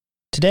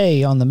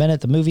Today on the Men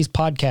at the Movies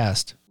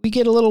podcast, we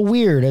get a little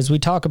weird as we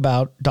talk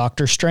about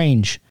Doctor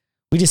Strange.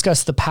 We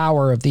discuss the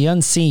power of the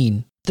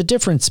unseen, the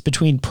difference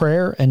between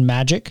prayer and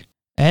magic,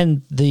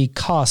 and the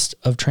cost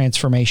of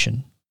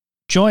transformation.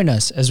 Join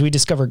us as we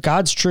discover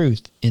God's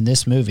truth in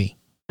this movie.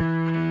 The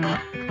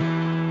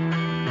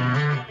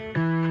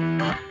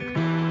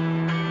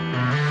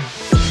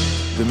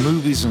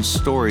movies and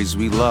stories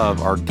we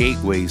love are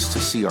gateways to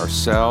see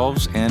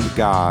ourselves and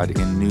God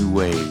in new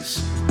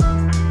ways.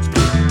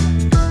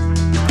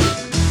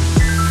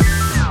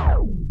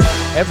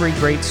 Every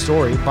great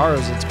story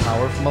borrows its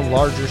power from a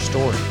larger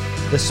story,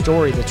 the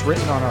story that's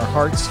written on our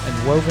hearts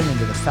and woven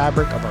into the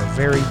fabric of our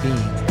very being.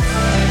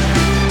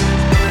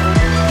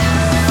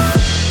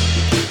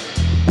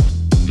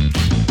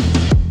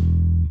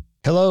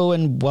 Hello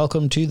and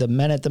welcome to the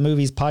Men at the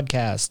Movies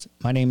podcast.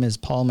 My name is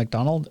Paul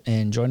McDonald,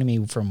 and joining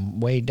me from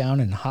way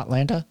down in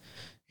Hotlanta,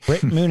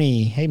 Britt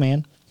Mooney. Hey,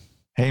 man.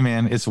 Hey,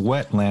 man. It's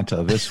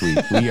Wetlanta this week.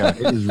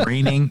 It is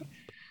raining.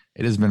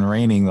 It has been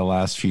raining the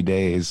last few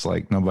days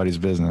like nobody's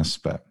business.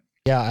 But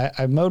yeah,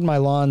 I mowed my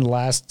lawn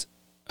last,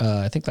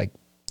 I think like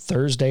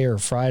Thursday or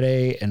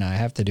Friday, and I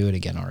have to do it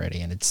again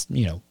already. And it's,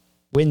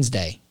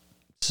 Wednesday.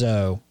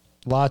 So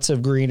lots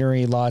of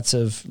greenery, lots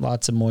of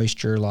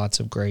moisture, lots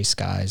of gray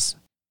skies.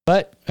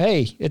 But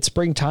hey, it's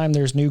springtime.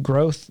 There's new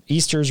growth.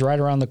 Easter's right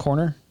around the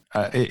corner.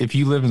 If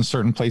you live in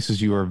certain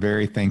places, you are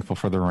very thankful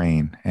for the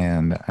rain.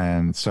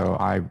 And so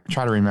I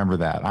try to remember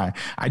that.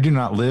 I do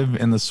not live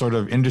in the sort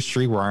of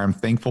industry where I'm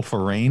thankful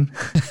for rain.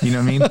 You know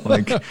what I mean?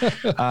 Like,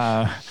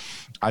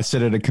 I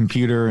sit at a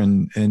computer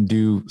and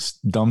do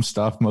dumb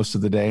stuff most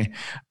of the day,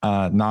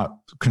 not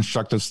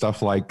constructive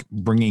stuff like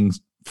bringing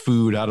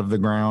food out of the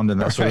ground and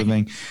that sort of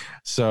thing.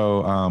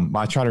 So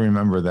I try to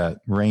remember that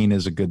rain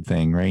is a good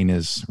thing. Rain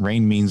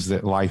means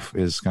that life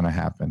is going to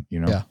happen,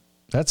 Yeah,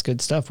 that's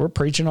good stuff. We're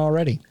preaching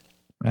already.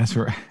 That's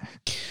right.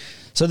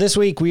 So this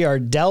week we are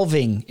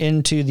delving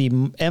into the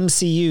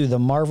MCU, the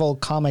Marvel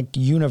comic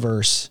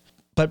universe,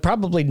 but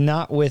probably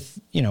not with,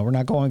 we're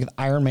not going with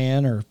Iron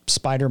Man or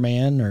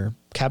Spider-Man or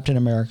Captain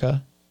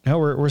America. No,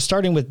 we're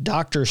starting with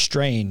Doctor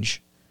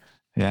Strange.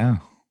 Yeah.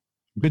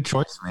 Good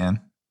choice, man.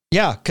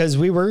 Yeah, because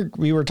we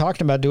were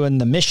talking about doing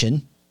The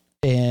Mission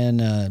and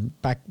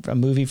a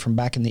movie from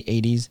back in the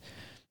 80s.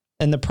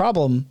 And the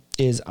problem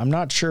is I'm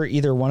not sure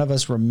either one of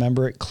us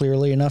remember it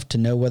clearly enough to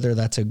know whether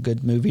that's a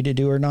good movie to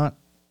do or not,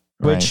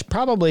 which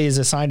probably is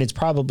a sign it's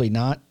probably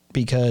not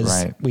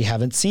because we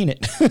haven't seen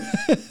it.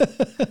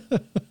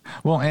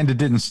 Well, and it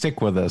didn't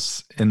stick with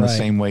us in the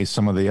same way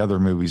some of the other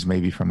movies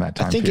maybe from that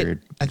time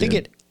period. I think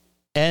it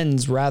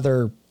ends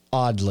rather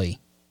oddly.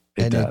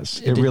 It does.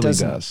 It really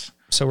does.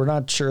 So we're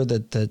not sure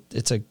that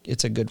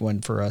it's a good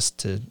one for us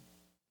to.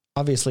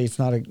 Obviously, it's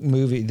not a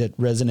movie that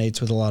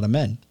resonates with a lot of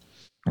men.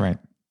 Right.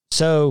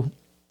 So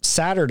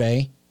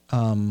Saturday,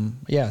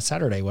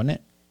 Saturday, wasn't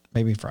it?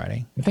 Maybe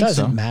Friday. It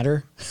doesn't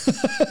matter.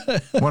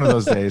 One of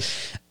those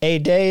days. A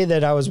day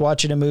that I was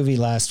watching a movie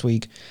last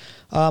week.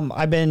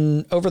 I've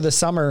been over the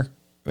summer,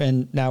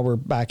 and now we're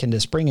back into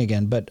spring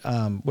again. But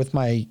with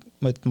my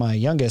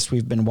youngest,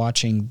 we've been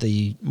watching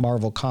the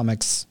Marvel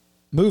Comics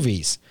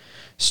movies,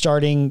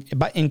 starting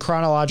in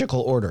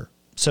chronological order.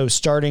 So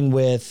starting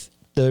with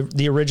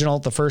the original,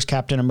 the first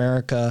Captain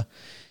America.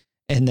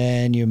 And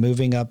then you're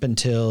moving up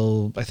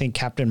until, I think,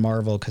 Captain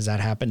Marvel, because that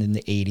happened in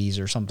the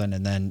 80s or something,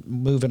 and then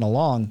moving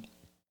along.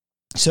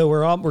 So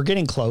we're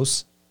getting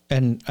close.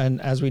 And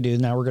as we do,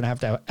 now we're going to have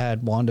to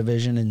add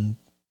WandaVision and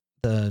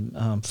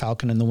the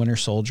Falcon and the Winter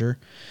Soldier.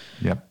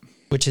 Yep.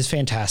 Which is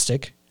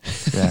fantastic.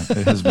 Yeah,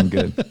 it has been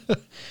good.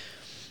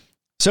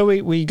 So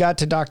we got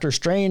to Doctor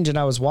Strange, and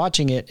I was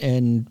watching it,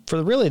 and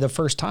for really the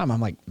first time,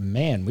 I'm like,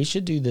 man, we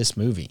should do this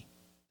movie.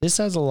 This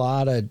has a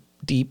lot of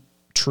deep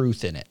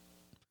truth in it.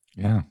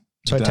 Yeah.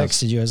 So I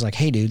texted you. I was like,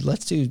 hey, dude,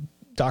 let's do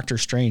Doctor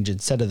Strange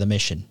instead of The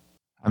Mission.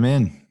 I'm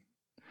in.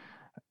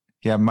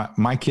 Yeah,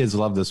 my kids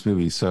love this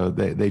movie. So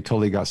they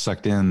totally got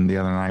sucked in the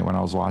other night when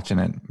I was watching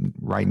it,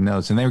 writing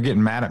notes. And they were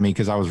getting mad at me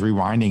because I was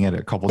rewinding it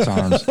a couple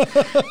times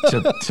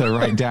to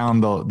write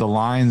down the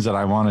lines that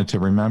I wanted to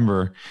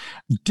remember.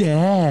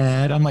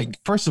 Dad, I'm like,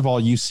 first of all,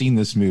 you've seen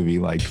this movie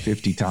like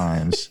 50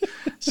 times.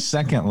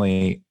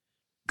 Secondly,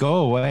 go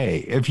away.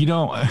 If you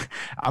don't,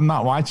 I'm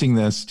not watching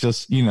this.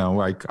 Just,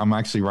 like I'm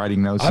actually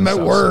writing notes. I'm at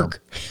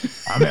work.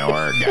 So I'm at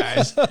work,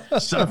 guys.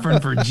 Suffering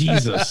for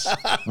Jesus,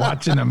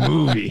 watching a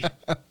movie.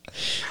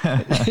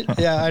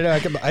 Yeah, I know.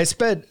 I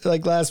spent,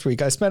 like last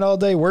week, I spent all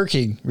day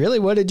working. Really?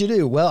 What did you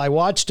do? Well, I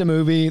watched a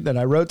movie, then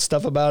I wrote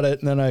stuff about it,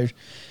 and then I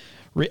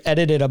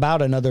edited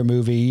about another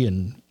movie.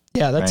 And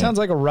yeah, that sounds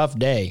like a rough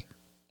day.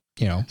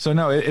 So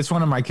no, it's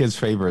one of my kids'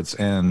 favorites.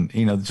 And,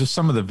 just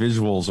some of the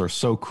visuals are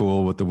so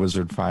cool with the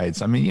wizard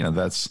fights. I mean,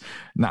 that's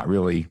not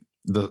really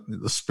the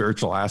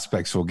spiritual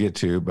aspects we'll get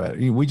to, but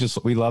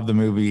we love the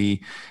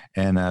movie.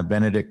 And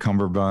Benedict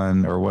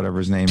Cumberbatch or whatever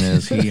his name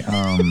is, he,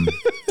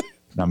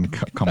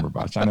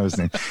 Cumberbatch, I know his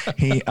name.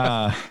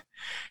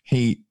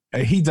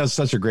 He does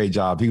such a great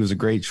job. He was a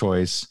great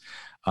choice.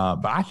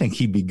 But I think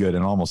he'd be good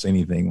in almost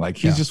anything. Like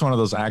he's just one of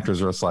those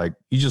actors where it's like,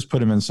 you just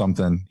put him in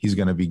something, he's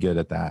going to be good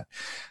at that.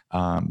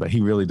 But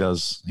he really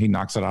does. He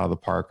knocks it out of the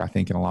park, I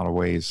think, in a lot of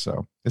ways.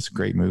 So it's a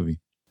great movie.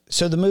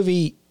 So the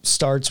movie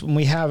starts when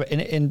we have,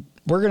 and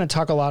we're going to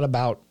talk a lot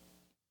about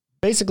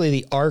basically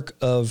the arc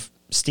of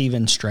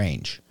Stephen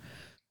Strange,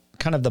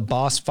 kind of the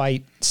boss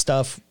fight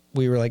stuff.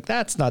 We were like,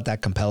 that's not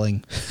that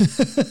compelling.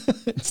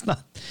 It's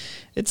not,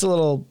 it's a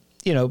little,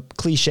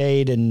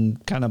 cliched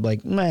and kind of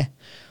like, meh.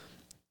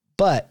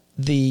 But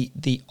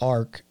the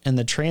arc and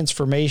the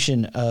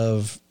transformation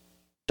of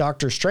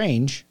Doctor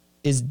Strange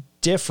is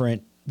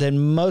different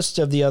than most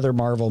of the other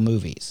Marvel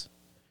movies.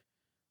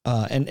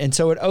 And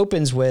so it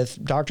opens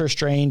with Doctor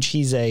Strange.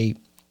 He's a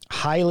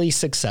highly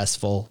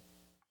successful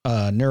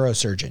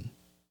neurosurgeon.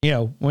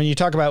 When you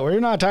talk about, we're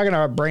not talking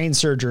about brain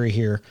surgery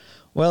here.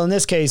 Well, in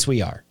this case,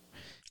 we are.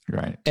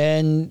 Right.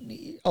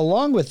 And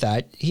along with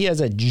that, he has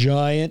a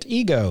giant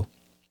ego,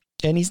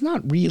 and he's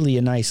not really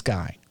a nice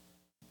guy,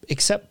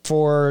 except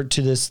for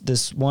to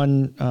this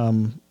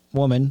one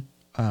woman.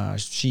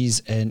 She's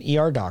an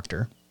ER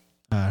doctor.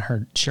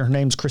 Her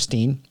name's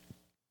Christine.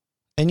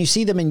 And you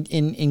see them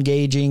in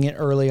engaging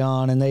early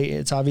on, and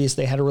it's obvious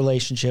they had a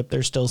relationship.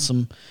 There's still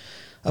some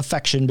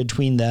affection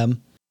between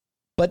them.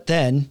 But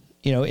then,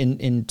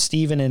 in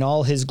Stephen in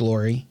all his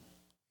glory,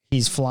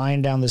 he's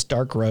flying down this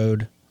dark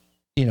road,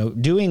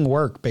 doing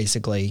work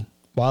basically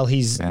while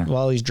he's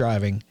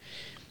driving,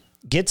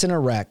 gets in a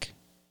wreck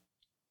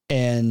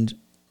and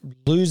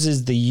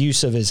loses the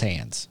use of his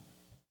hands.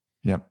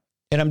 Yep.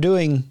 And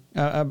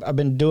I've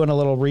been doing a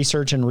little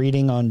research and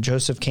reading on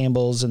Joseph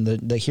Campbell's and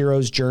the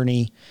hero's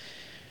journey.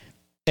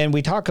 And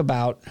we talk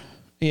about,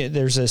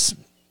 there's this,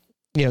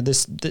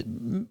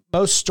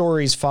 most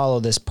stories follow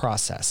this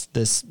process,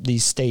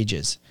 these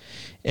stages.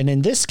 And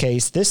in this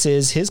case, this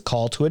is his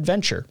call to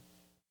adventure,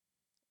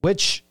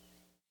 which,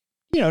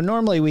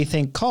 normally we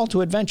think call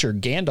to adventure.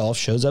 Gandalf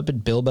shows up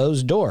at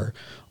Bilbo's door,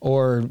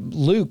 or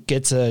Luke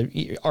gets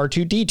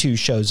R2-D2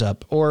 shows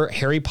up, or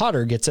Harry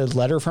Potter gets a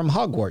letter from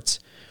Hogwarts,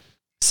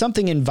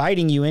 something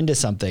inviting you into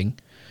something.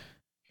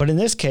 But in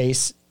this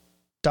case,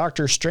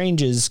 Doctor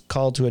Strange's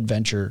call to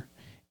adventure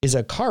is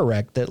a car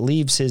wreck that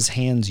leaves his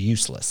hands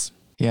useless.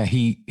 Yeah,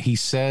 he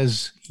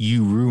says,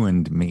 "You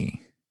ruined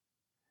me,"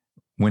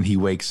 when he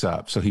wakes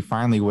up. So he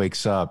finally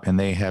wakes up, and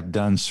they have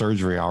done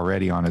surgery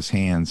already on his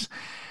hands.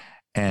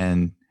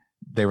 And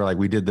they were like,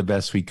 "We did the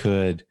best we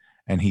could."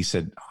 And he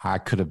said, "I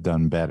could have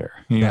done better."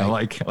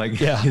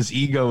 His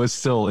ego is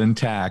still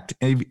intact,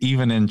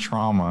 even in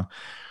trauma.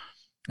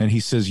 And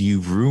he says,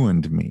 "You've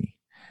ruined me,"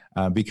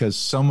 because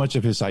so much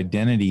of his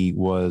identity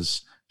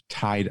was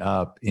tied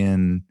up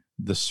in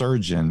the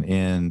surgeon,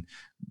 in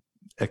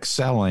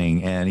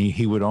excelling, and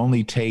he would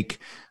only take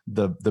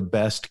the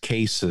best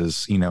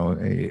cases.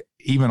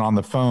 Even on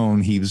the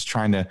phone, he was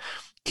trying to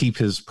keep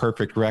his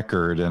perfect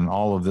record and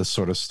all of this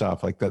sort of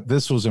stuff like that.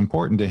 This was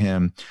important to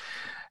him.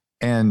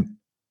 And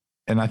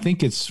I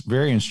think it's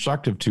very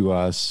instructive to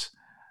us,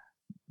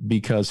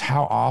 because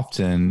how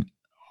often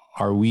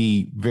are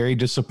we very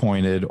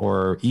disappointed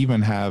or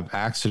even have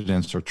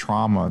accidents or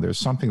trauma? There's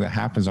something that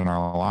happens in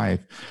our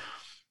life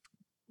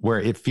where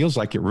it feels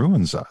like it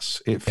ruins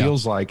us. It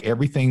feels like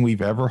everything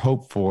we've ever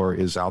hoped for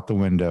is out the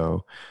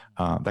window.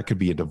 That could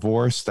be a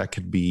divorce. That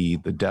could be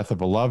the death of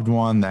a loved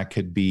one. That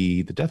could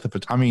be the death of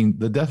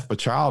the death of a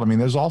child.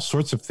 There's all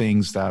sorts of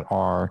things that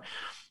are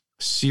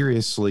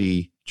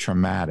seriously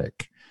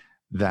traumatic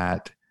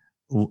that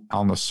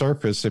on the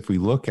surface, if we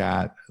look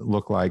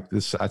like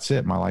this, that's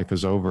it. My life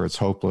is over. It's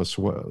hopeless,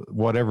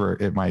 whatever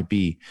it might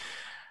be.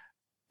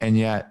 And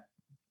yet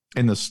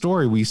in the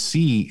story, we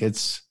see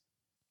it's,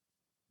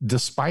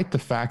 despite the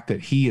fact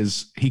that he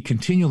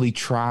continually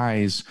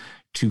tries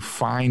to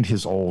find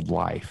his old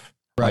life.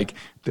 Right.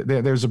 Like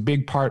there's a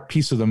big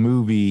piece of the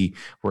movie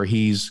where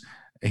he's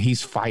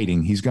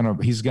fighting. He's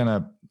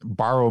gonna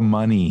borrow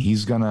money.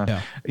 He's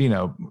gonna,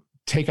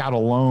 take out a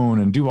loan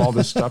and do all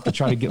this stuff to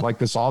try to get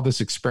all this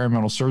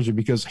experimental surgery,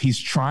 because he's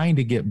trying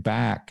to get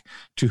back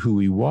to who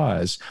he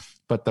was.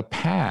 But the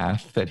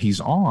path that he's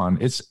on,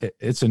 it's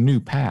a new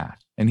path,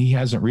 and he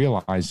hasn't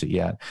realized it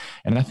yet.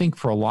 And I think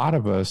for a lot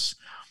of us,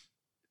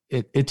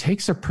 it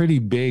takes a pretty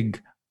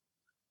big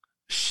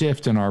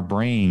shift in our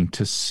brain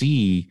to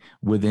see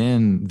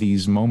within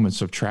these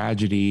moments of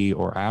tragedy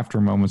or after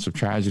moments of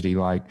tragedy,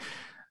 like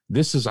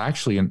this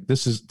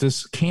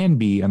can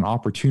be an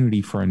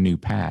opportunity for a new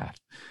path.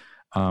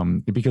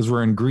 Because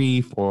we're in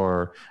grief,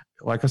 or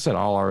like I said,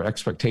 all our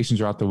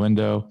expectations are out the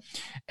window.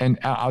 And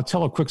I'll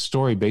tell a quick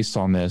story based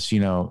on this.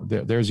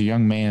 There's a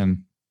young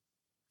man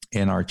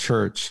in our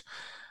church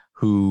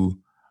who,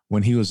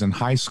 when he was in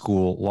high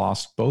school,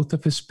 lost both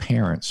of his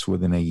parents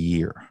within a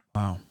year.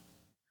 Wow.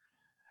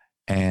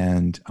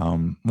 And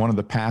one of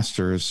the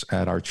pastors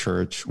at our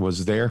church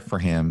was there for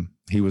him.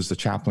 He was the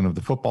chaplain of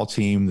the football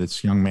team.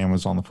 This young man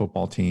was on the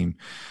football team,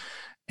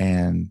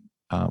 and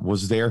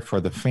was there for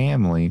the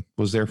family,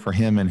 was there for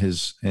him and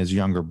his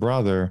younger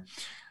brother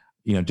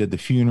did the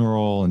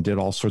funeral and did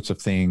all sorts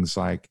of things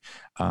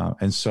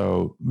and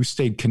so we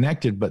stayed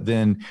connected. But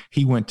then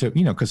he went to,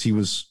 because he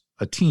was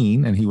a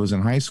teen and he was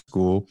in high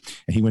school,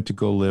 and he went to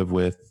go live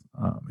with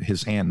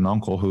his aunt and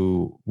uncle,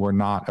 who were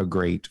not a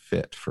great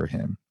fit for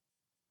him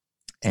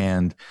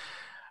and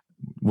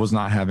was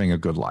not having a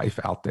good life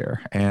out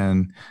there.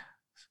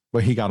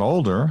 But he got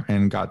older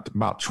and got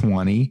about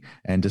 20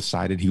 and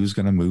decided he was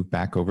going to move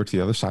back over to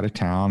the other side of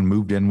town,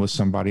 moved in with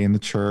somebody in the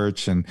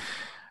church, and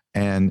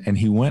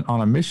he went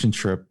on a mission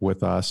trip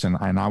with us. And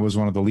I was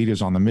one of the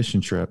leaders on the mission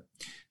trip,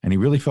 and he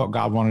really felt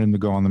God wanted him to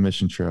go on the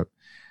mission trip.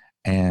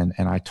 And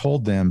I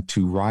told them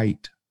to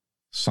write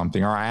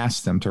something, or I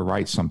asked them to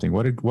write something.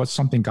 What's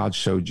something God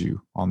showed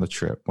you on the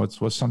trip?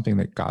 What's something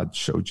that God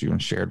showed you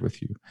and shared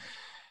with you?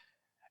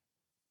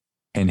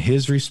 And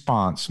his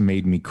response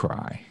made me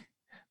cry,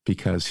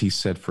 because he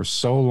said, for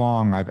so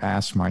long, I've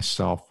asked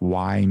myself,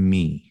 why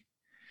me?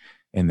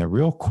 And the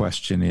real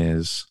question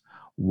is,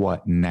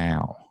 what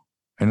now?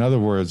 In other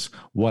words,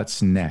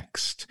 what's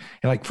next?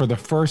 Like, for the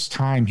first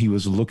time, he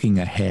was looking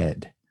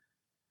ahead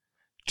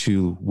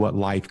to what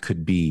life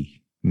could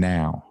be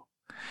now.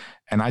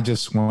 And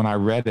when I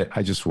read it,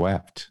 I just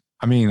wept.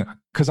 I mean,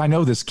 because I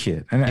know this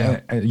kid,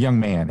 and a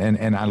young man,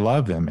 and I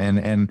love him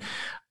and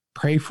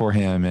pray for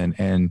him.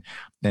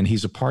 And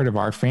he's a part of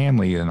our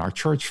family and our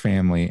church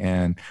family,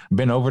 and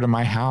been over to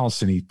my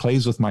house, and he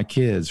plays with my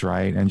kids,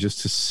 right? And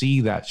just to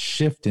see that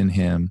shift in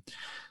him,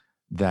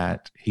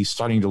 that he's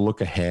starting to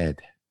look ahead.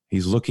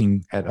 He's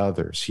looking at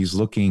others. He's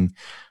looking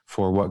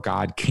for what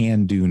God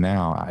can do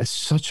now. It's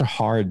such a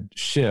hard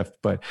shift,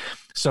 but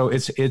so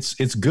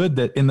it's good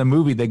that in the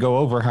movie they go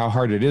over how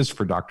hard it is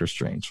for Doctor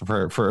Strange,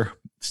 for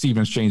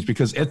Stephen Strange,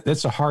 because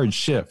it's a hard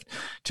shift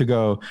to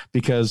go,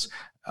 because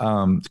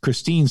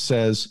Christine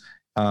says,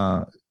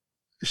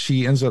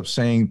 she ends up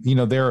saying,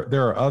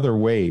 there are other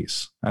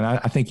ways. And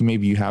I think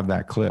maybe you have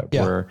that clip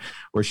where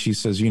she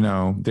says,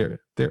 there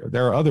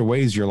are other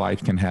ways your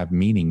life can have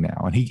meaning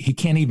now. And he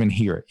can't even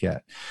hear it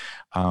yet.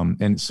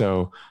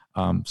 So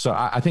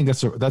I think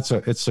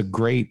it's a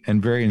great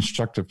and very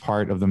instructive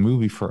part of the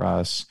movie for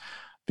us,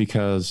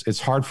 because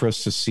it's hard for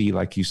us to see,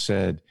 like you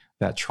said,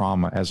 that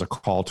trauma as a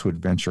call to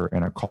adventure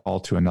and a call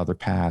to another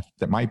path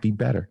that might be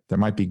better, that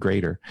might be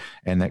greater,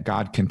 and that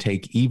God can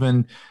take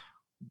even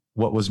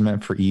what was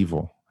meant for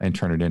evil and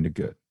turn it into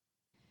good.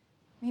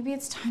 Maybe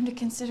it's time to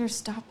consider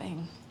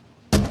stopping.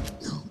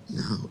 No,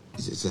 now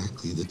is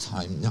exactly the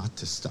time not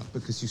to stop,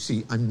 because you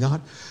see, I'm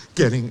not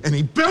getting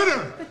any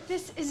better. But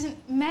this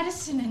isn't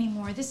medicine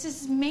anymore. This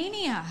is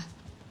mania.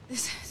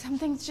 Some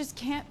things just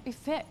can't be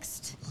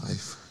fixed.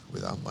 Life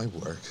without my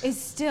work is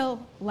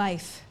still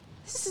life.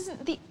 This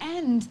isn't the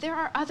end. There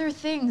are other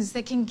things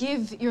that can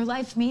give your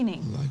life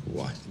meaning. Like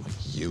what?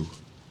 Like you?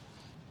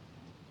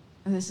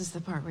 And this is the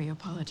part where you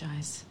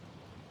apologize.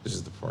 This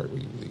is the part where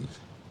you leave.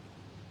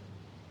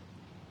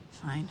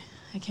 Fine.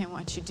 I can't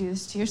watch you do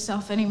this to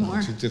yourself anymore.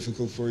 Not too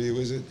difficult for you,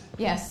 is it?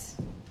 Yes,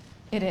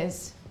 it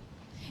is.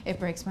 It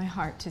breaks my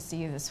heart to see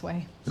you this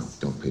way. No,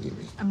 don't pity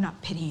me. I'm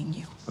not pitying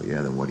you. Oh,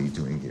 yeah, then what are you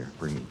doing here?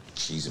 Bringing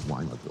cheese and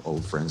wine like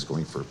old friends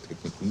going for a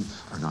picnic? We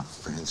are not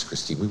friends,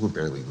 Christine. We were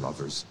barely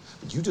lovers.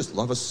 But you just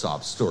love a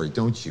sob story,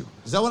 don't you?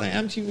 Is that what I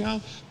am to you now?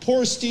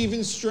 Poor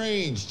Stephen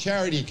Strange,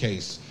 charity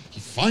case. He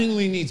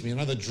finally needs me,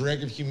 another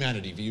dreg of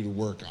humanity for you to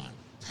work on.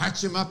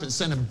 Patch him up and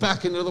send him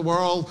back into the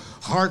world,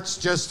 hearts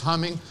just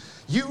humming.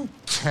 You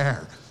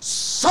care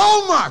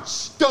so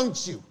much,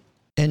 don't you?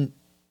 And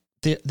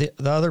the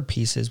other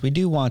piece is, we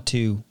do want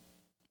to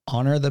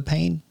honor the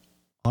pain,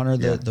 honor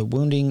the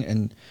wounding,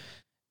 and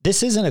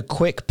this isn't a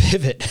quick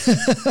pivot.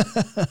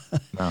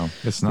 No,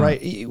 it's not.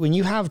 Right. When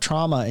you have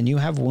trauma and you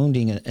have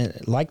wounding,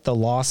 like the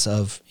loss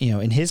of,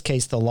 in his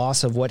case, the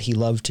loss of what he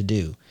loved to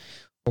do,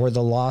 or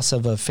the loss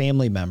of a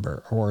family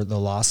member, or the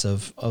loss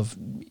of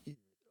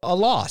a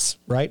loss,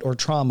 right? Or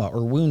trauma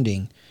or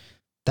wounding,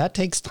 that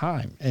takes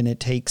time, and it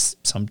takes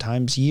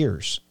sometimes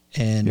years,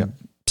 and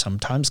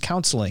sometimes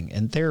counseling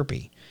and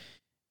therapy.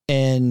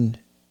 And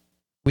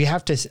we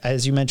have to,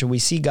 as you mentioned, we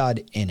see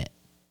God in it,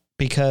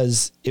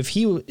 because if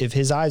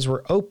his eyes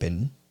were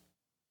open,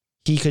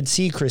 he could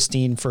see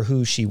Christine for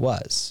who she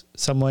was,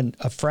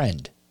 a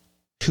friend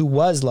who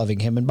was loving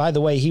him. And by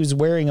the way, he was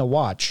wearing a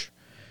watch,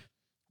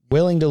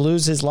 willing to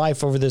lose his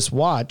life over this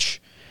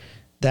watch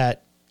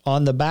that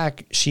on the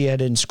back she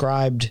had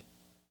inscribed,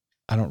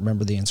 I don't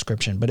remember the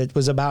inscription, but it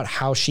was about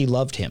how she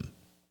loved him.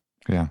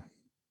 Yeah.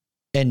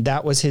 And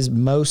that was his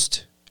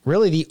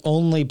really the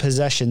only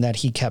possession that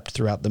he kept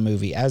throughout the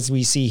movie. As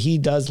we see, he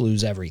does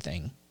lose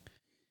everything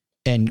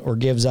or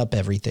gives up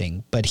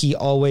everything, but he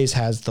always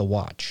has the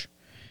watch.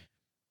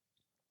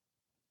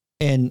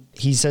 And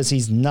he says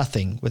he's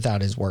nothing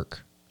without his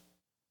work.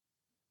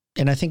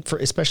 And I think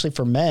especially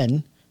for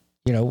men,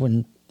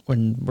 when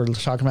we're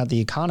talking about the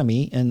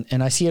economy,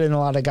 and I see it in a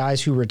lot of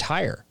guys who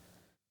retire,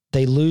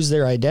 they lose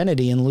their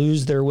identity and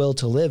lose their will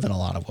to live in a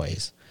lot of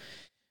ways.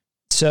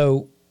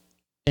 So,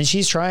 and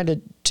she's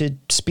trying to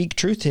speak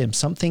truth to him.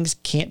 Some things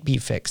can't be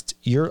fixed.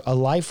 A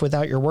life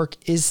without your work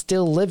is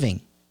still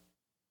living.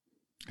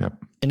 Yep.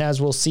 And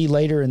as we'll see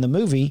later in the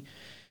movie,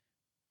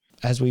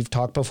 as we've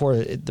talked before,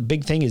 the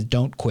big thing is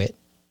don't quit,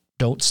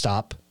 don't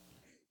stop,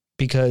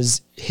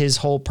 because his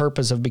whole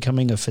purpose of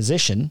becoming a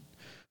physician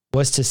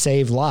was to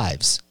save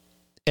lives.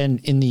 And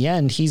in the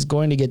end, he's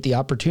going to get the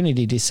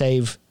opportunity to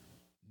save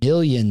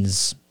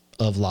millions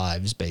of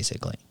lives,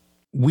 basically.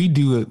 We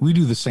do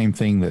the same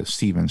thing that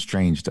Stephen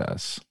Strange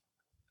does.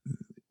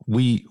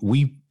 We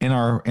in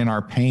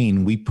our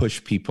pain, we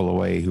push people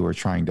away who are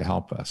trying to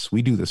help us.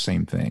 We do the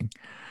same thing,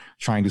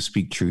 trying to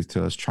speak truth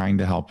to us, trying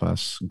to help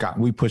us.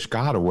 We push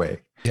God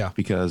away. Yeah.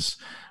 Because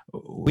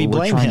we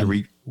blame him.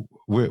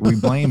 We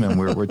blame him.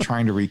 We're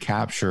trying to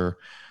recapture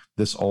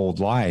this old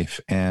life,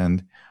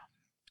 and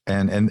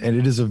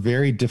it is a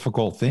very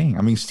difficult thing.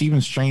 I mean,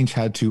 Stephen Strange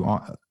had to,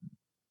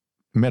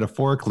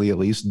 metaphorically at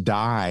least,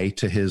 die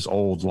to his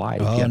old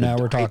life. Oh, now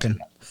we're talking.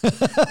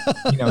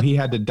 He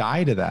had to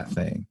die to that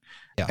thing.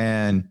 Yeah.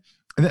 And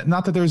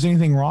not that there's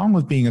anything wrong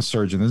with being a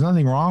surgeon. There's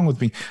nothing wrong with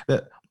being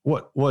that.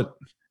 What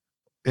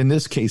in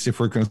this case, if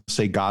we're going to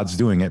say God's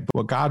doing it, but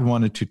what God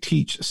wanted to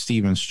teach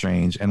Stephen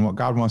Strange and what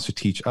God wants to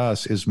teach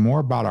us is more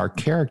about our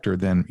character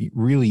than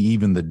really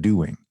even the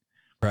doing.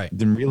 Right.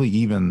 Than really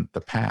even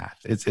the path.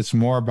 It's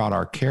more about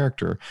our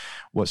character.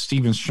 What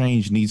Stephen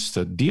Strange needs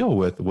to deal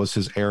with was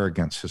his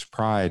arrogance, his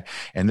pride,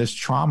 and this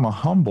trauma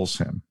humbles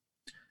him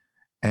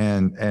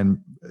and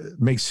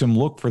makes him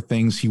look for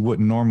things he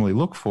wouldn't normally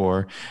look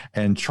for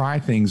and try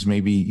things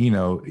maybe,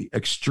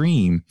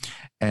 extreme.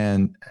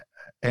 And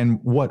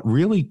what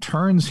really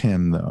turns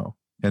him, though,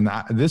 and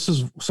this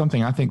is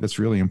something I think that's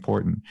really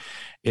important,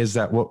 is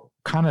that what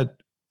kind of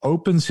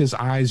opens his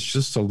eyes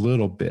just a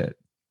little bit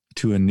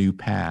to a new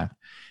path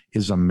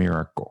is a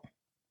miracle,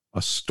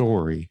 a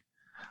story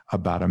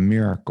about a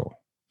miracle.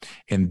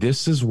 And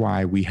this is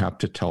why we have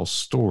to tell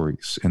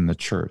stories in the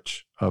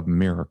church of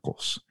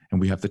miracles,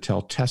 and we have to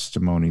tell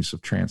testimonies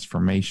of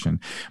transformation.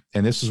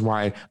 And this is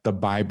why the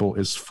Bible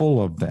is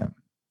full of them.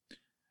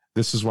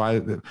 This is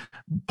why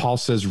Paul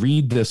says,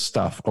 read this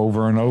stuff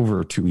over and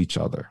over to each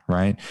other,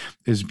 right?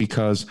 Is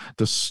because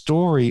the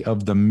story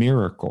of the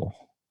miracle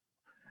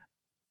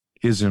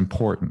is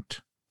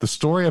important. The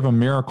story of a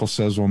miracle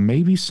says, well,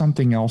 maybe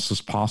something else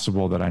is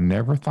possible that I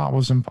never thought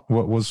was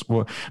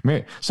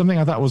something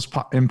I thought was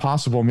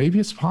impossible. Maybe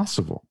it's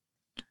possible.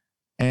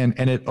 And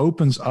it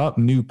opens up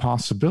new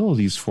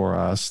possibilities for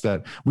us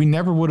that we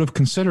never would have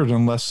considered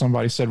unless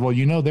somebody said,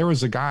 well, there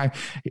was a guy,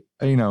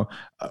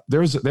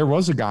 there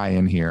was a guy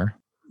in here,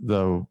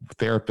 the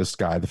therapist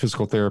guy, the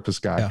physical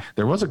therapist guy. Yeah.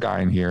 There was a guy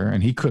in here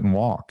and he couldn't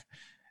walk.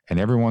 And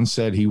everyone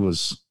said he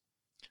was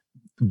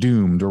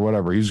doomed or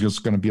whatever. He was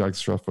just going to be like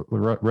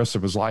the rest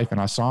of his life.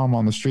 And I saw him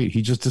on the street.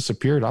 He just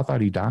disappeared. I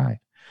thought he died.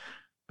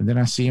 And then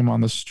I see him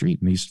on the street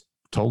and he's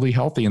totally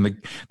healthy. And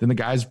then the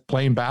guy's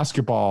playing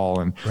basketball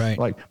and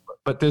right.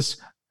 But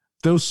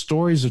those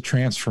stories of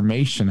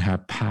transformation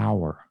have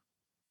power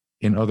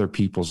in other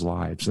people's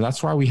lives. And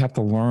that's why we have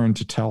to learn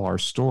to tell our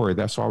story.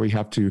 That's why we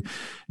have to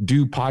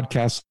do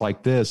podcasts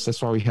like this.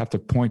 That's why we have to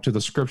point to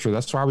the scripture.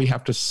 That's why we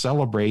have to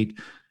celebrate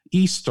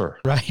Easter.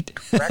 Right.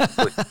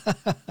 Correctly.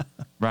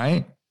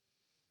 Right?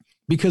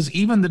 Because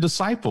even the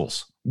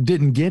disciples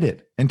didn't get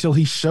it until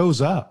he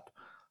shows up.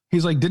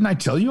 He's like, didn't I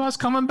tell you I was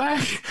coming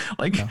back?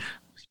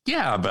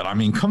 Yeah, but I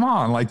mean, come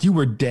on, you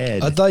were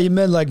dead. I thought you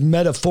meant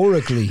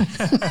metaphorically.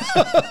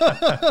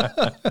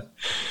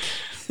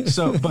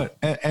 So, but,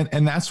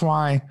 and that's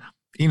why,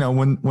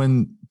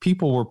 when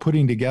people were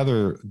putting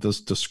together the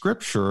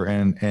scripture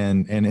and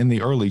in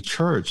the early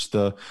church,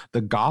 the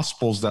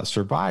gospels that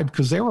survived,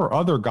 because there were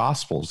other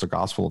gospels, the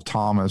Gospel of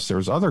Thomas,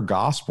 there's other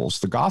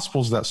gospels, the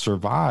gospels that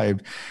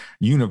survived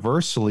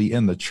universally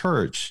in the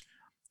church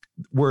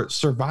were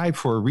survived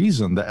for a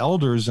reason. The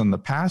elders and the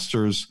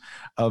pastors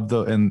of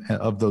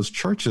those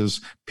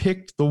churches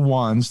picked the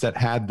ones that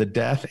had the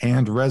death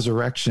and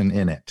resurrection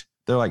in it.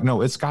 They're like,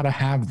 no, it's got to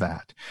have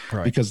that,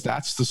 right? Because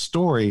that's the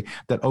story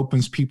that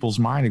opens people's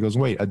mind. It goes,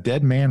 wait, a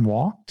dead man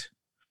walked?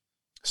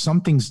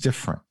 Something's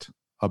different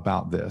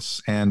about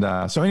this. And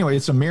so anyway,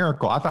 it's a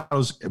miracle. I thought it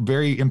was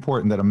very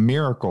important that a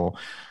miracle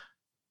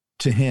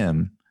to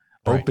him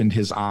opened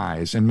his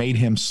eyes and made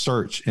him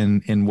search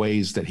in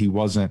ways that he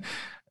wasn't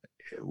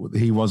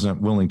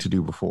willing to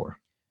do before.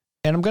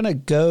 And I'm going to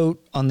go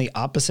on the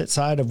opposite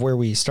side of where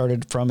we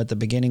started from at the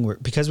beginning,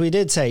 because we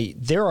did say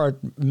there are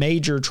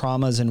major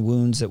traumas and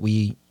wounds that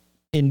we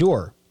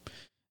endure,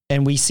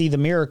 and we see the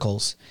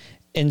miracles.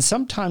 And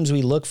sometimes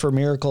we look for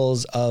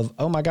miracles of,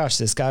 oh my gosh,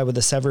 this guy with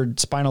a severed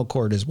spinal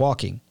cord is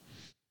walking.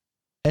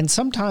 And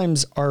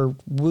sometimes our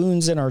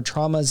wounds and our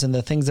traumas and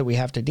the things that we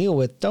have to deal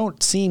with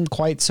don't seem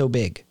quite so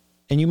big.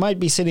 And you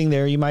might be sitting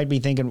there, you might be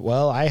thinking,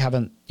 well, I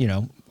haven't,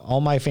 all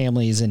my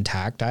family is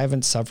intact. I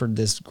haven't suffered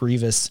this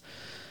grievous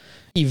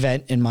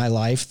event in my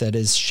life that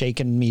has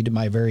shaken me to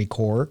my very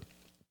core.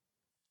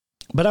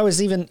 But I was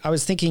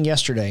thinking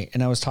yesterday,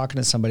 and I was talking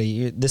to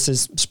somebody, this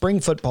is spring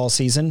football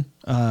season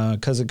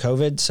because of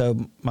COVID.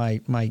 So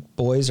my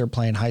boys are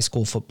playing high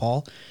school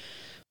football.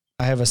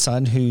 I have a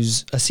son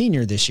who's a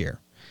senior this year.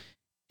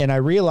 And I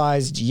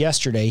realized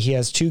yesterday he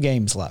has 2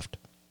 games left.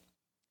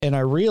 And I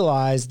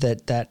realized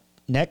that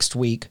next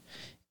week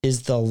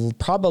is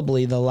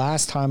probably the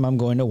last time I'm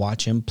going to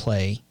watch him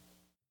play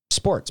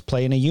sports,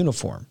 play in a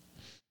uniform,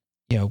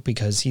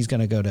 because he's going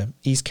to go to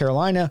East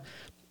Carolina.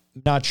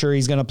 Not sure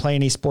he's going to play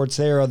any sports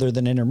there other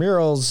than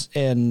intramurals.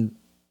 And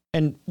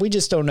we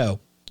just don't know.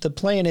 The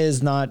plan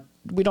is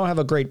we don't have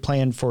a great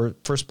plan for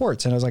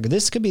sports. And I was like,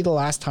 this could be the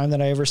last time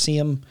that I ever see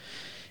him.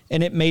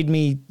 And it made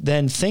me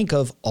then think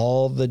of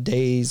all the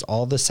days,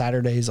 all the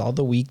Saturdays, all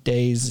the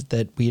weekdays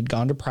that we had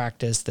gone to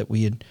practice, that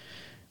we had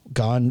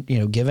gone,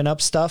 given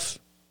up stuff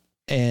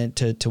and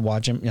to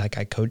watch him. Like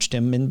I coached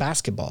him in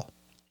basketball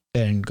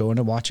and going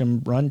to watch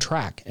him run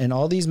track and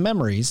all these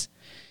memories.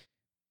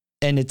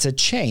 And it's a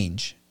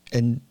change.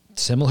 And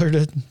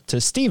similar to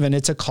Steven,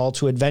 it's a call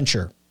to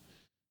adventure.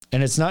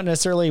 And it's not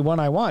necessarily one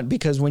I want,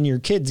 because when your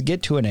kids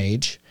get to an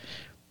age,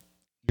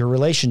 your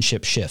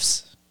relationship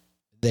shifts.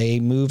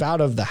 They move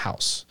out of the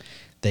house.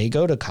 They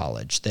go to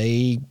college.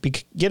 They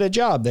get a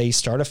job. They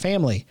start a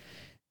family.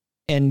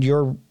 And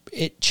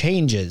it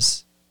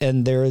changes.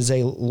 And there is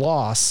a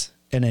loss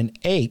and an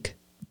ache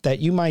that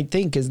you might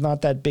think is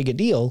not that big a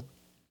deal.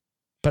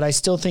 But I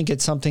still think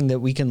it's something that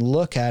we can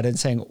look at and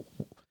saying,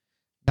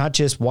 not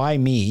just why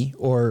me,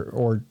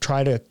 or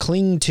try to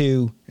cling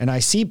to, and I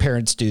see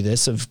parents do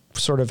this, of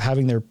sort of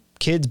having their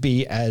kids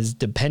be as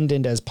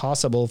dependent as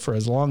possible for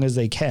as long as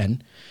they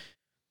can.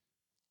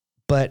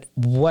 But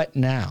what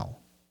now?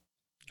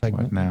 Like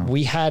what now?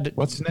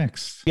 What's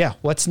next? Yeah.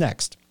 What's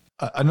next?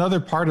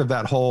 Another part of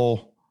that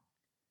whole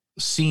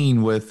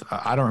scene with,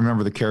 I don't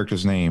remember the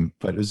character's name,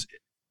 but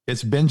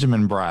it's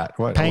Benjamin Bratt.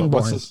 Pangborn.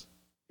 What's this?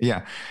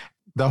 Yeah.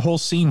 The whole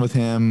scene with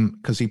him,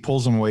 because he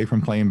pulls him away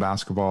from playing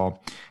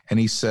basketball, and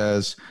he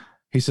says,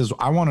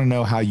 I want to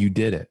know how you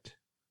did it.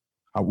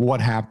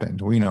 What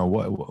happened?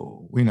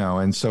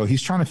 And so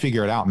he's trying to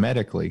figure it out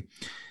medically.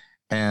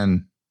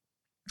 And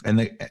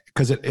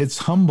because it's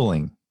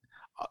humbling.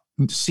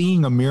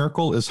 Seeing a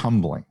miracle is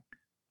humbling.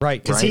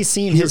 Right. Because he's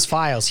seen his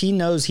files. He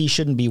knows he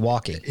shouldn't be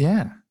walking.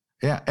 Yeah.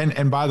 Yeah.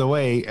 And by the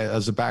way,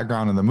 as a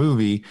background in the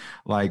movie,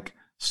 like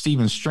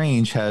Stephen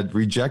Strange had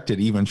rejected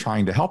even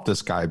trying to help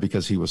this guy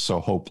because he was so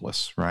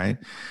hopeless. Right.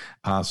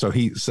 There was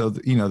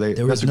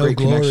a great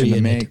connection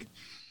to make.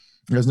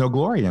 There's no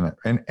glory in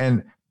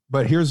it.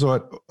 But here's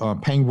what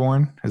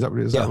Pangborn, that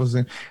was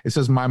it? It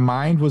says, my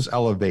mind was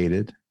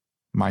elevated.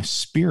 My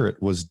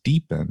spirit was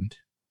deepened,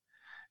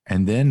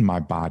 and then my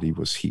body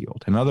was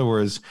healed. In other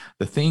words,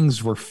 the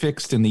things were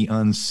fixed in the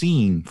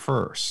unseen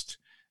first,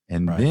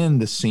 and then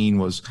the scene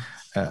was,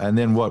 and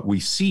then what we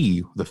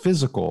see, the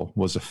physical,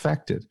 was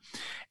affected.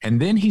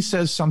 And then he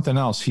says something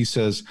else. He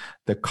says,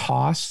 the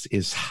cost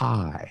is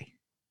high.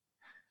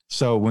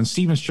 So when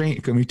Stephen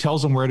Strange, he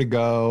tells him where to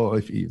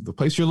go, the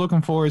place you're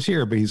looking for is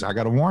here, but I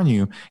got to warn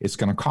you, it's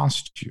going to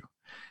cost you.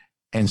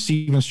 And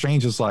Stephen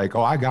Strange is like,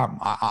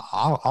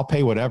 I'll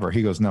pay whatever.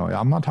 He goes, no,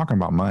 I'm not talking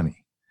about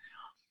money.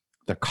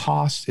 The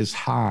cost is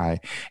high.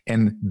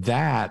 And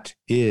that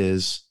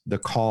is the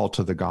call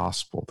to the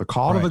gospel. The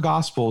call to the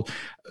gospel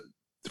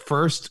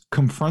first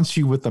confronts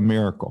you with a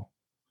miracle.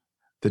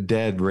 The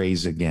dead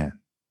raise again.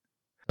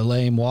 The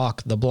lame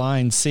walk, the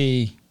blind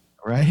see.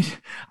 Right?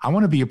 I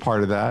want to be a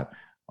part of that.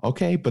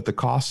 Okay, but the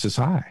cost is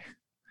high.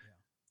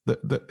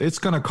 It's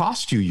going to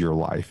cost you your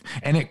life.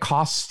 And it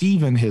cost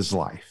Stephen his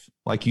life.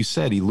 Like you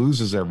said, he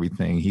loses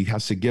everything. He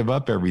has to give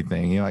up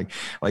everything.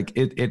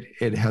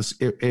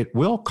 It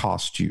will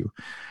cost you.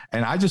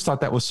 And I just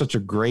thought that was such a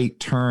great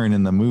turn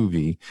in the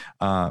movie,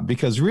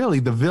 because really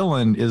the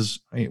villain is,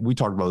 we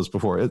talked about this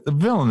before. The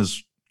villain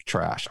is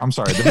trash. I'm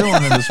sorry. The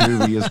villain in this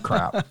movie is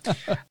crap.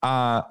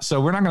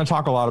 So we're not going to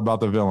talk a lot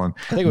about the villain.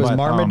 I think it was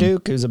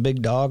Marmaduke. It was a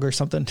big dog or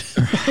something.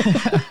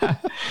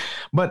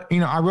 But,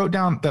 I wrote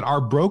down that our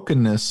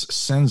brokenness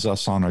sends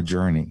us on a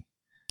journey.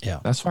 Yeah.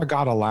 That's why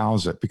God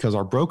allows it, because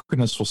our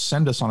brokenness will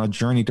send us on a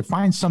journey to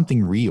find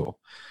something real.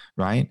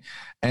 Right.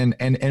 And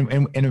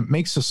it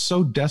makes us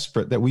so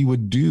desperate that we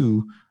would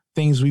do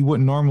things we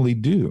wouldn't normally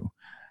do.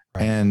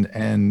 Right.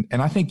 And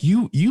I think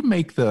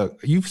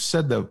you've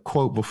said the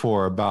quote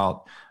before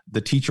about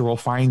the teacher will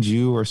find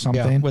you or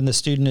something. Yeah, when the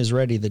student is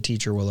ready, the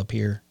teacher will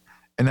appear.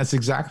 And that's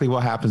exactly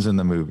what happens in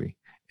the movie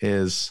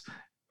is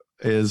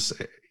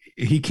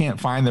he can't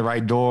find the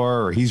right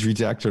door, or he's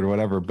rejected or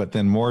whatever, but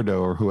then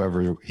Mordo or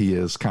whoever he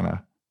is kind of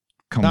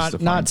comes to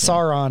find not him.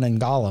 Sauron and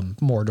Gollum,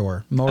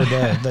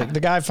 Mordo. The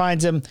guy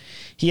finds him.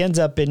 He ends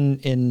up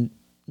in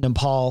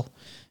Nepal,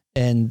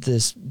 and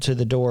to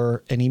the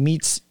door, and he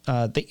meets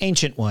the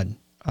Ancient One,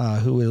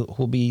 who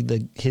will be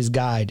his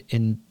guide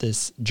in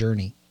this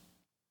journey.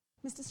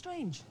 Mr.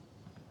 Strange?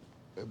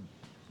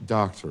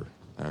 Doctor,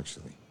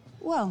 actually.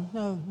 Well,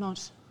 no,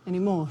 not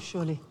anymore,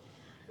 surely.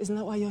 Isn't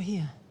that why you're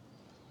here?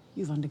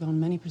 You've undergone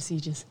many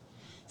procedures.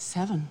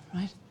 7,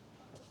 right?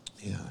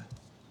 Yeah.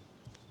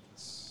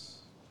 It's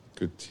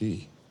good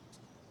tea.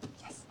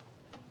 Yes.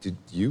 Did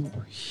you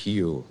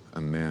heal a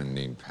man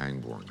named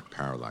Pangborn, a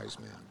paralyzed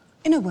man?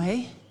 In a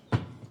way.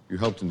 You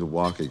helped him to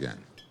walk again.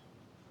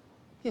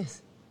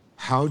 Yes.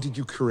 How did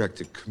you correct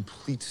a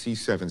complete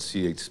C7,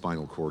 C8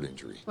 spinal cord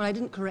injury? Well, I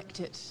didn't correct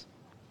it.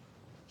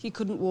 He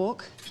couldn't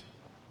walk,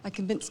 I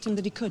convinced him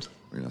that he could.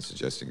 You're not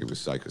suggesting it was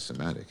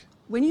psychosomatic.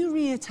 When you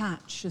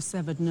reattach a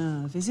severed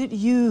nerve, is it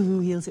you who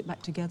heals it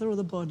back together or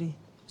the body?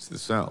 It's the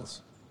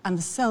cells. And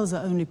the cells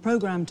are only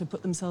programmed to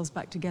put themselves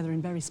back together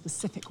in very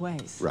specific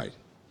ways. Right.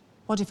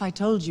 What if I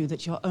told you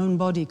that your own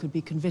body could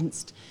be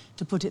convinced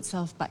to put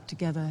itself back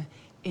together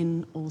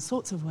in all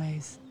sorts of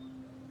ways?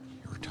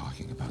 You're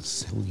talking about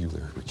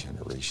cellular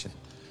regeneration.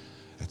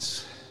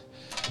 That's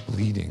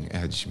leading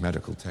edge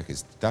medical tech.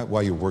 Is that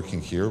why you're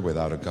working here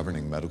without a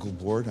governing medical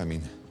board? I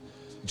mean,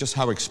 just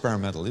how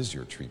experimental is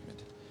your treatment?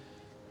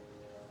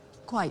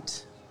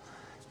 Quite.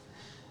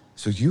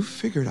 So you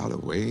figured out a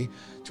way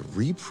to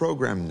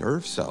reprogram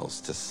nerve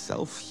cells to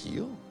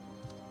self-heal?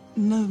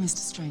 No, Mr.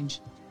 Strange.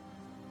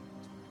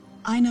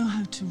 I know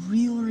how to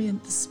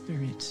reorient the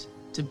spirit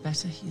to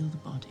better heal the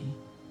body.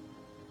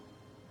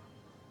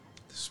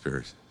 The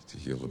spirit to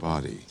heal the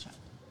body.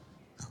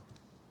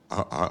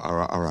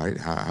 All right,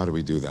 how do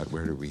we do that?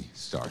 Where do we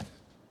start?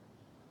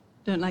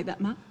 Don't like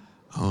that map?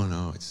 Oh,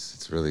 no,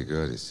 it's really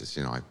good. It's just,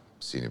 I've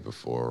seen it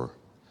before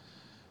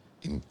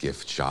in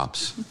gift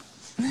shops.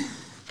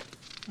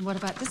 And what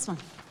about this one?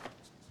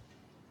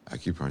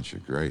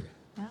 Acupuncture, great.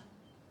 Yeah?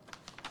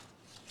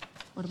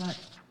 What about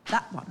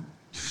that one?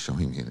 You're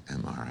showing me an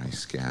MRI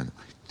scan.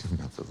 I do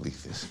not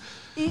believe this.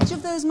 Each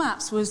of those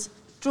maps was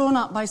drawn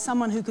up by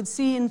someone who could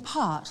see in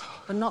part,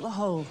 but not the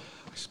whole.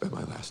 I spent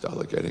my last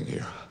dollar getting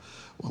here.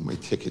 One-way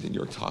ticket, and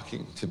you're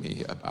talking to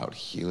me about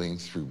healing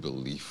through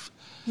belief.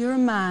 You're a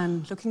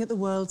man looking at the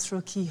world through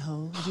a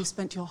keyhole, and you've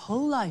spent your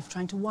whole life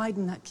trying to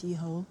widen that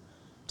keyhole,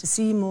 to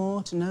see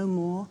more, to know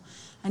more.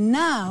 And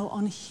now,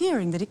 on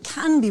hearing that it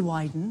can be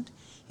widened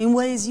in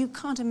ways you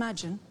can't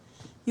imagine,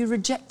 you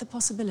reject the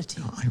possibility.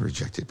 No, I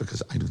reject it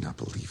because I do not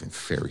believe in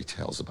fairy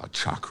tales about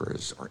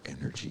chakras or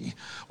energy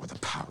or the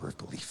power of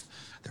belief.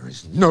 There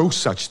is no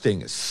such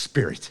thing as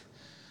spirit.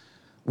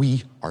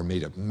 We are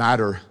made of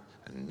matter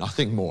and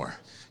nothing more.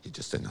 You're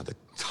just another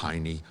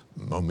tiny,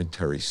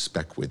 momentary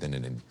speck within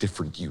an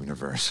indifferent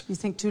universe. You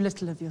think too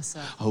little of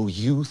yourself. Oh,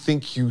 you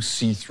think you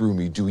see through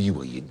me, do you?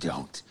 Well, you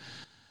don't.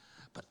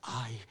 But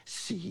I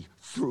see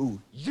through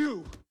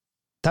you.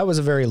 That was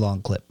a very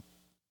long clip.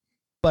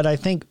 But I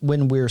think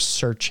when we're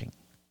searching,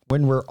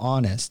 when we're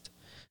honest,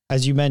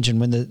 as you mentioned,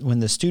 when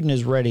the student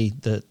is ready,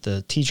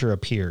 the teacher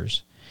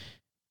appears.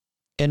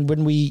 And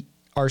when we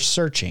are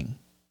searching,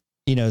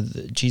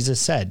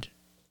 Jesus said,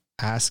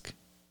 ask,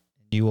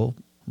 you will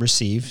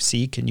receive,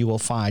 seek, and you will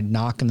find,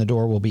 knock, and the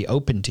door will be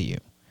open to you.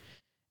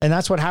 And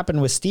that's what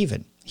happened with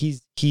Stephen.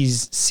 He's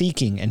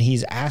seeking, and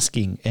he's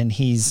asking, and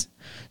he's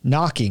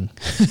knocking,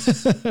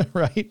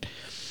 right?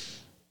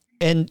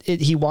 And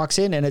he walks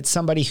in, and it's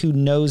somebody who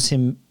knows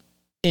him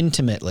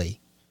intimately.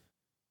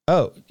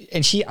 Oh,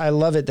 and I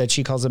love it that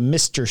she calls him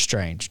Mr.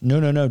 Strange.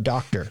 No,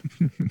 doctor.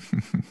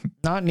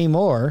 Not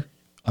anymore.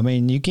 I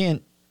mean, you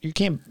can't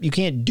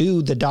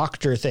do the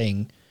doctor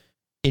thing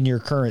in your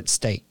current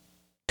state,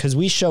 because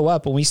we show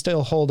up and we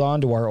still hold on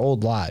to our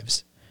old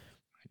lives.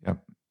 Yep.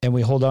 And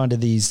we hold on to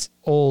these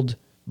old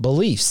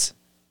beliefs.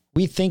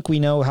 We think we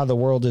know how the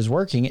world is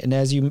working. And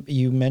as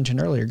you mentioned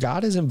earlier,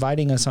 God is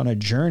inviting us on a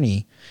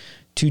journey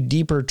to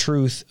deeper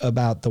truth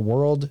about the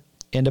world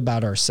and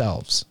about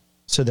ourselves,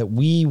 so that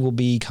we will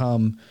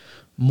become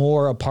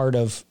more a part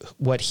of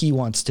what he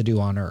wants to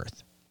do on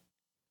earth.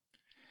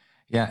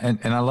 Yeah.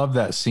 And I love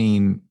that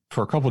scene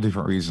for a couple of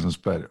different reasons.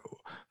 But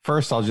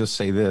first, I'll just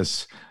say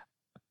this.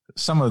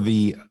 Some of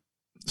the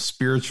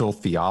spiritual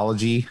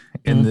theology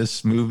in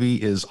this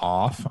movie is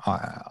off,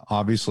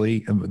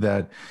 obviously,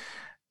 that,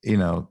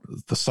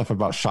 the stuff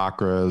about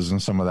chakras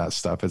and some of that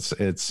stuff.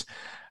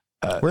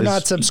 We're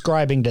not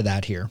subscribing to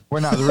that here. We're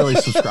not really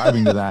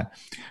subscribing to that.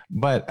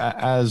 But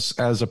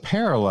as a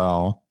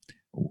parallel,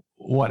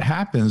 what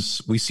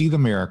happens, we see the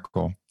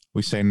miracle.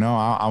 We say, no,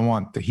 I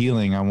want the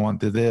healing. I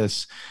want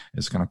this.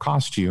 It's going to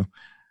cost you.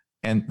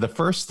 And the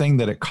first thing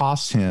that it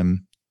costs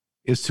him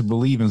is to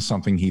believe in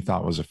something he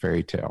thought was a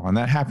fairy tale. And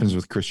that happens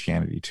with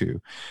Christianity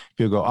too.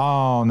 People go,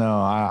 oh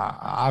no,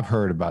 I've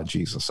heard about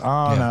Jesus.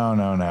 Oh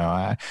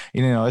yeah.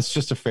 No. It's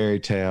just a fairy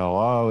tale.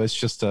 Oh, it's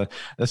just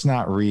that's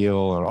not real.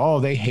 Or, oh,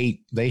 they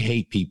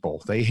hate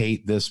people. They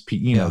hate this,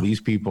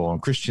 these people,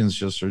 and Christians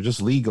are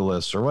just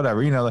legalists or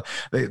whatever.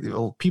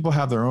 People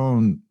have their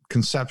own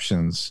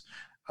conceptions,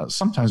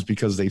 sometimes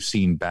because they've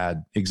seen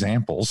bad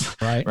examples,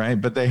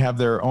 right? But they have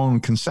their own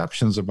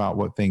conceptions about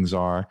what things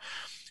are.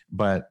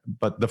 But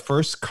the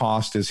first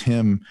cost is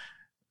him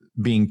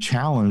being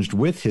challenged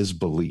with his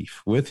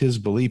belief,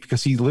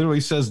 because he literally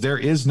says there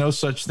is no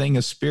such thing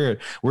as spirit.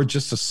 We're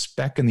just a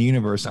speck in the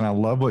universe. And I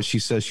love what she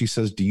says. She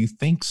says, do you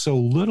think so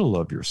little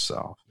of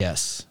yourself?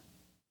 Yes.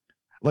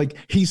 Like,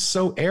 he's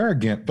so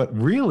arrogant, but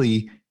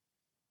really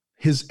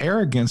his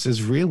arrogance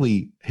is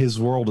really his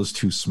world is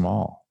too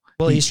small.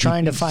 Well, he's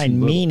trying to find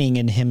meaning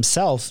in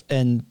himself,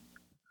 and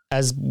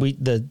as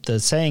the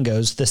saying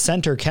goes, the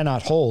center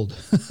cannot hold.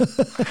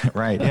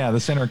 Right. Yeah. The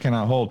center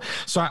cannot hold.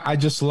 So I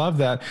just love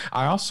that.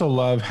 I also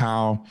love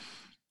how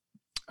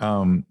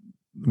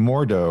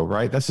Mordo,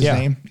 right? That's his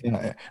name.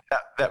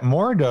 That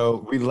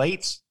Mordo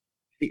relates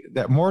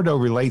that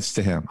Mordo relates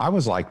to him. I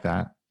was like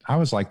that. I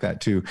was like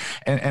that too.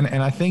 And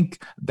I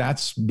think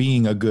that's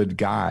being a good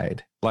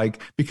guide.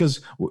 Like,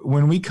 because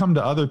when we come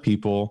to other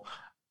people,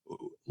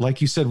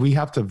 like you said, we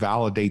have to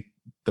validate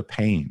the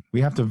pain.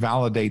 We have to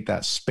validate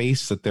that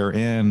space that they're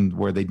in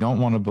where they don't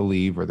want to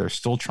believe, or they're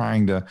still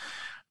trying to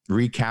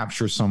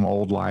recapture some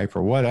old life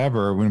or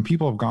whatever. When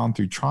people have gone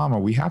through trauma,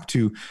 we have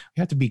to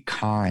be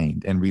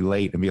kind and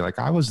relate and be like,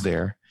 I was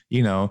there,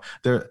 you know,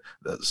 there.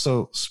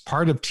 So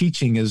part of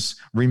teaching is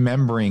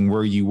remembering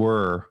where you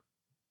were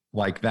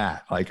like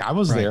that. Like, I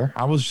was there,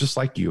 I was just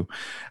like you.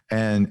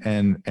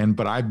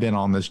 But I've been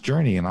on this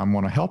journey and I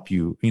want to help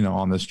you, you know,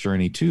 on this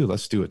journey too.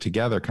 Let's do it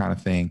together, kind of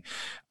thing.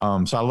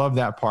 So I love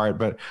that part,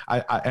 but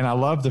I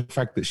love the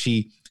fact that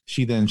she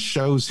then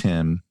shows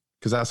him,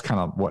 because that's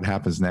kind of what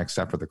happens next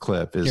after the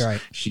clip is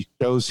she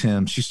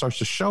starts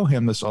to show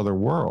him this other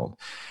world.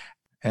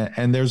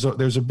 And there's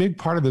a big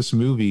part of this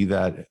movie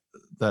that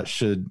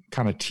should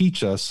kind of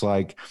teach us,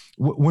 like,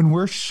 when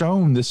we're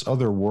shown this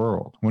other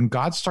world, when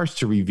God starts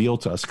to reveal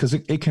to us, because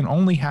it can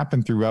only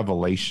happen through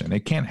revelation.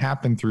 It can't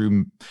happen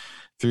through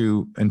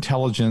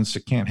intelligence.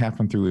 It can't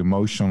happen through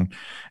emotion.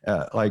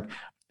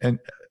 And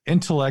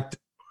intellect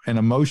and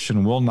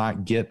emotion will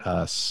not get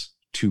us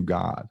to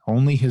God.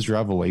 Only his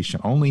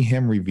revelation, only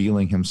him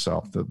revealing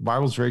himself. The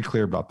Bible's very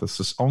clear about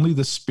this. Only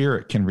the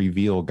Spirit can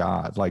reveal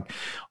God. Like,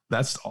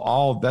 that's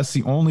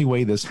the only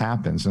way this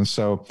happens. And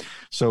so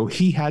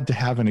he had to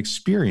have an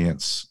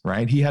experience,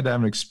 right? He had to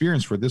have an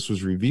experience where this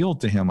was revealed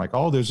to him, like,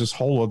 oh, there's this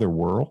whole other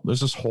world.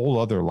 There's this whole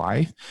other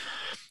life.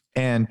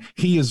 And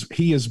he is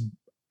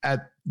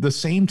at the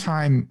same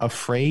time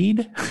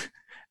afraid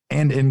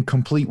and in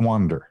complete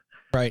wonder.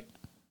 Right.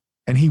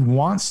 And he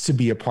wants to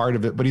be a part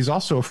of it, but he's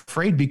also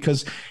afraid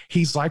because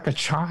he's like a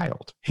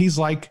child. He's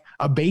like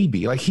a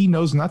baby. Like, he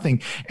knows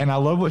nothing. And I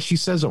love what she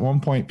says at one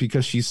point,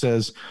 because she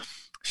says,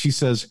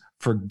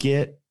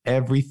 forget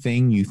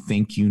everything you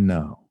think you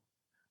know.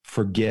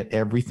 Forget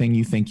everything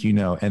you think you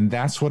know. And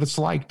that's what it's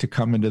like to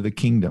come into the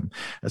kingdom.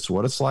 That's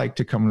what it's like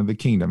to come into the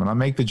kingdom. And I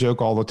make the joke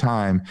all the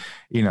time,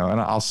 you know, and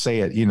I'll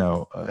say it, you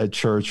know, at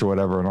church or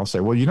whatever. And I'll say,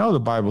 well, you know, the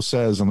Bible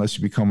says, unless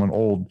you become an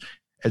old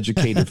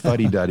educated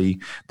fuddy-duddy,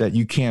 that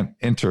you can't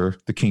enter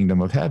the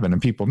kingdom of heaven. And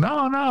people,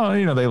 no,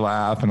 you know, they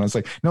laugh. And I was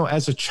like, no,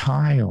 as a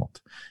child,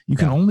 you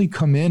can only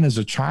come in as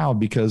a child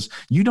because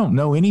you don't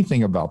know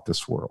anything about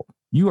this world.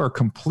 You are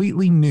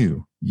completely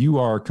new. You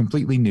are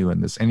completely new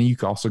in this. And you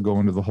can also go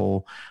into the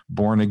whole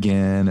born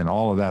again and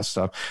all of that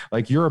stuff.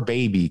 Like, you're a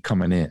baby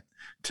coming in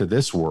to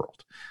this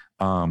world.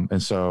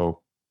 And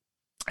so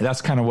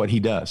that's kind of what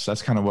he does.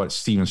 That's kind of what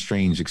Stephen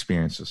Strange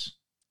experiences.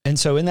 And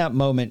so in that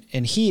moment,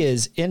 and he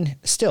is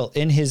still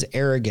in his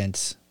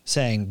arrogance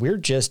saying, we're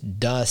just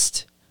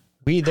dust.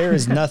 There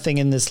is nothing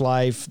in this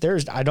life.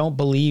 I don't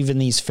believe in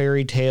these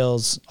fairy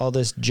tales, all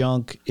this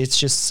junk. It's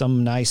just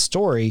some nice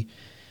story.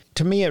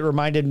 To me, it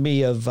reminded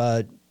me of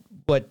how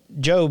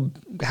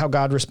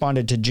God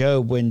responded to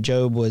Job when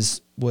Job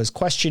was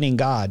questioning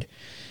God,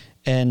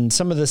 and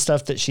some of the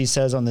stuff that she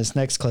says on this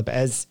next clip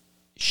as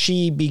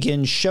she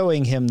begins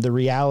showing him the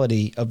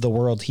reality of the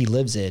world he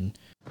lives in.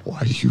 Why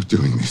are you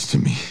doing this to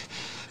me?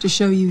 To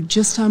show you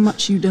just how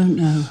much you don't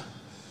know.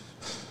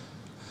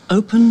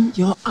 Open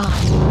your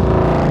eyes.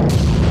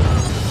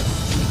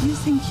 You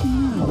think you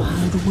know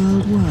how the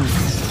world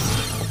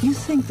works. You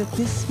think that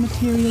this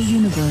material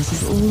universe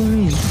is all there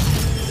is.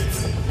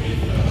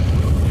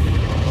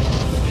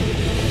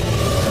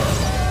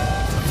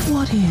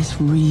 What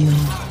is real?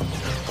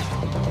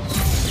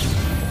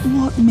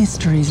 What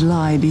mysteries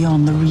lie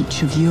beyond the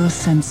reach of your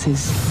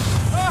senses?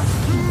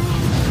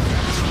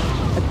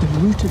 At the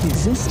root of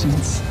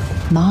existence,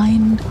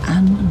 mind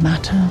and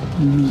matter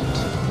meet.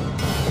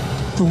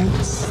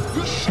 Thoughts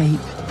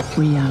shape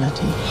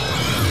reality.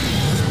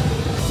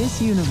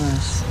 This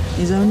universe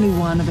is only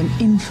one of an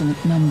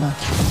infinite number.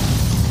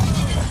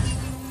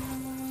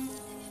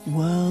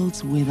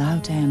 Worlds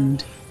without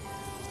end.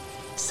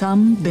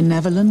 Some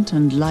benevolent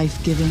and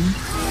life-giving.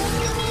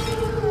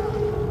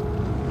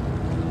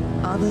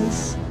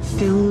 Others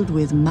filled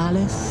with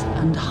malice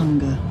and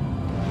hunger.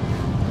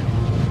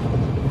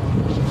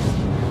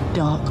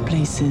 Dark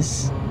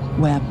places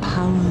where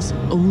powers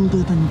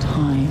older than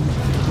time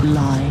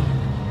lie,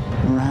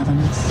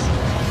 ravenous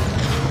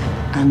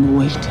and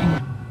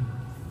waiting.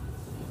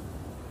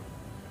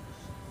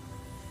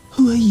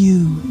 Who are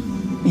you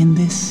in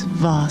this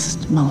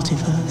vast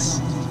multiverse,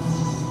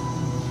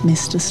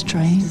 Mr.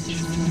 Strange?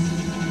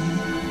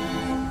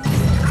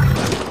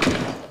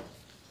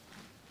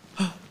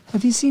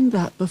 Have you seen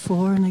that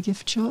before in a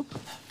gift shop?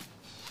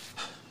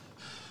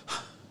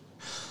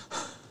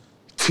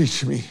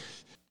 Teach me.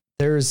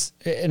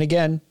 And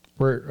again,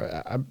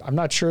 I'm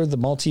not sure the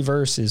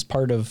multiverse is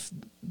part of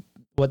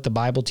what the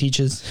Bible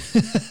teaches.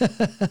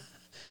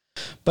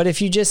 But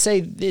if you just say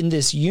in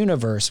this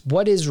universe,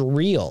 what is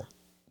real?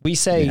 We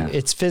say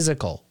it's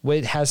physical.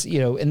 It has,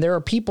 and there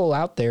are people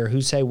out there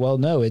who say, well,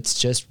 no, it's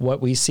just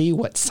what we see,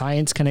 what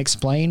science can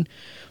explain.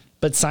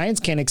 But science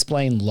can't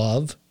explain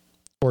love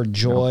or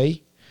joy.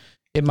 No.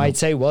 It might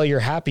say, well, you're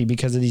happy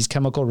because of these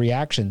chemical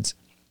reactions.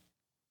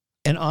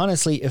 And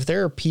honestly, if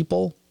there are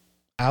people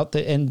out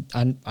there, and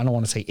I don't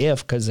want to say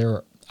if, because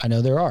I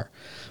know there are,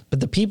 but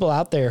the people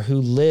out there who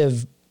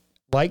live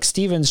like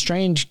Stephen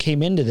Strange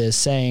came into this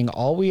saying,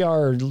 all we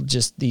are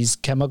just these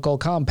chemical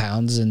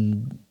compounds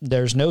and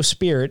there's no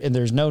spirit and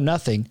there's no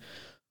nothing.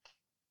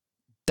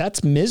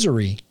 That's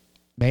misery,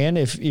 man.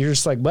 If you're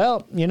just like,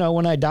 well,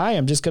 when I die,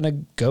 I'm just going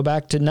to go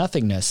back to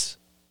nothingness.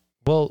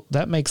 Well,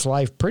 that makes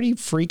life pretty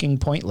freaking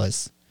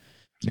pointless.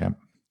 Yeah.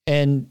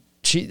 And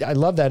I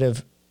love that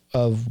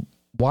of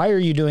why are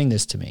you doing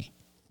this to me?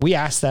 We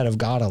ask that of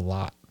God a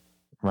lot.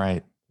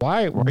 Right.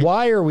 Why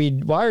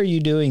are you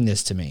doing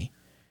this to me?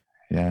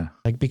 Yeah.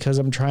 Like, because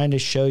I'm trying to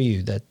show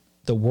you that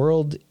the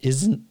world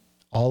isn't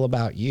all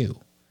about you.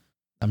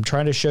 I'm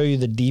trying to show you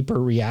the deeper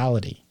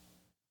reality.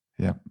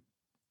 Yeah.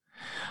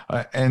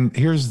 And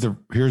here's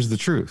the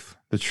truth.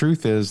 The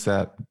truth is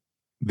that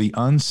the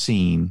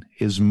unseen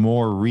is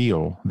more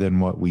real than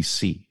what we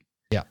see.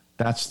 Yeah.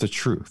 That's the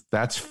truth.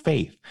 That's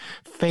faith.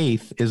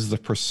 Faith is the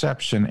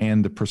perception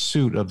and the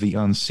pursuit of the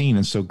unseen.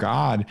 And so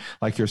God,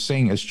 like you're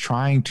saying, is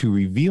trying to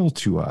reveal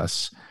to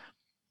us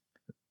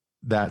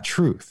that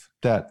truth,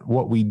 that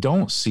what we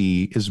don't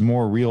see is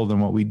more real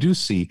than what we do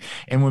see.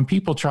 And when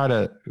people try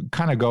to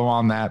kind of go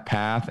on that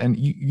path, and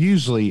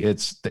usually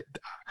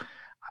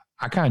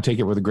I kind of take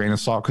it with a grain of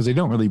salt because they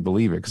don't really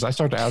believe it. Because I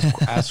start to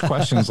ask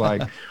questions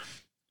like,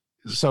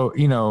 so,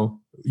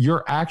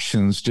 your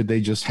actions, did they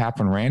just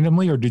happen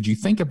randomly, or did you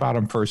think about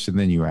them first and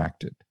then you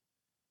acted?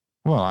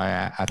 Well,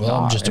 I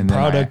thought. I'm just a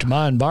product of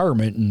my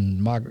environment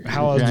and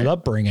how I was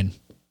upbringing.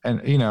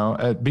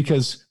 And,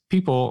 because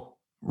people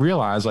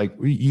realize, like,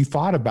 you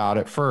thought about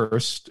it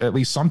first. At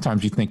least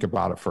sometimes you think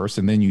about it first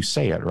and then you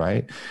say it,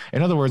 right?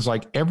 In other words,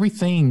 like,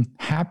 everything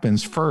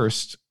happens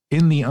first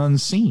in the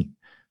unseen.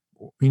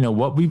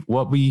 What we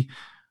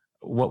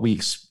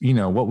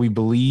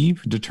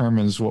believe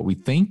determines what we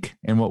think,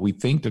 and what we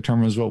think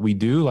determines what we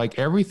do. Like,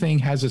 everything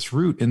has its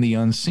root in the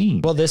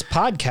unseen. Well, this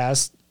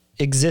podcast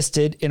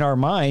existed in our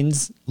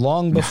minds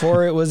long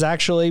before it was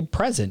actually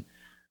present.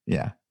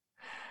 Yeah.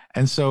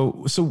 And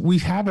so we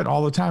have it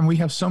all the time. We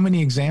have so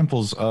many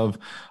examples of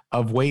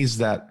ways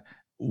that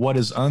what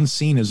is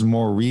unseen is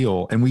more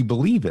real, and we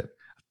believe it.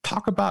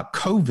 Talk about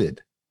COVID.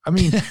 I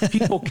mean,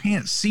 people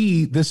can't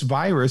see this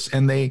virus,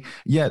 and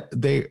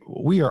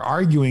we are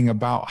arguing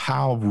about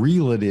how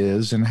real it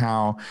is and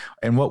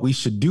what we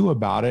should do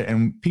about it.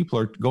 And people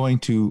are going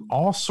to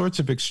all sorts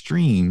of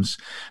extremes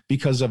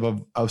because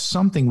of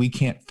something we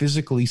can't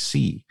physically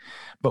see,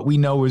 but we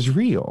know is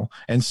real.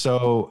 And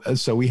so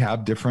we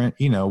have different,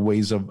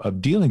 ways of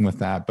dealing with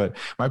that. But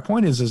my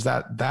point is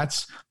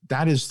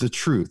that is the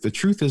truth. The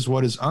truth is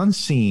what is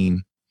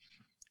unseen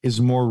is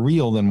more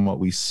real than what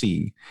we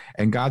see.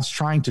 And God's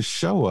trying to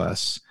show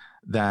us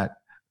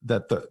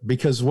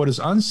because what is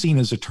unseen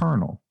is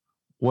eternal.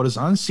 What is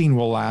unseen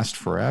will last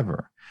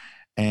forever.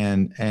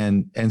 And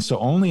so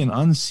only an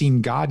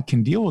unseen God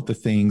can deal with the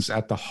things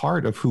at the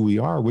heart of who we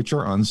are, which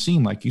are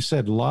unseen. Like you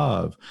said,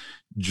 love,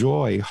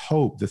 joy,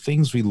 hope, the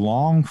things we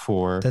long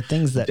for. The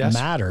things that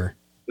matter.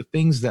 The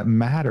things that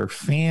matter,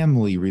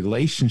 family,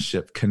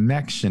 relationship,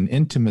 connection,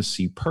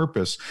 intimacy,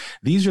 purpose.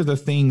 These are the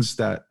things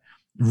that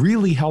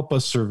really help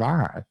us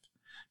survive,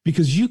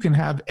 because you can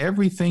have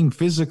everything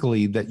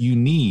physically that you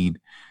need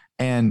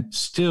and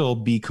still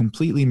be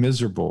completely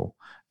miserable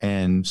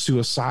and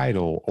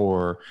suicidal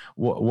or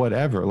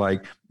whatever.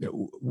 Like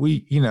all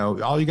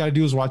you got to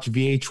do is watch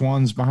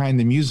VH1's Behind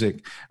the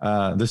Music.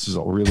 This is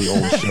a really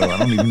old show. I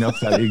don't even know if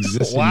that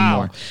exists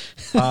anymore.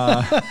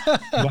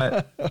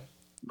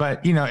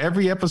 But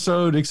every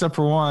episode except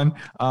for one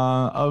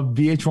of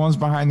VH1's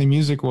Behind the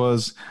Music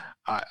was,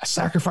 I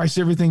sacrificed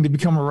everything to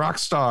become a rock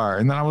star.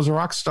 And then I was a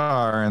rock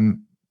star, and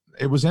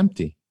it was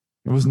empty.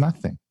 It was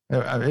nothing.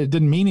 It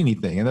didn't mean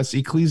anything. And that's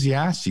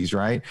Ecclesiastes,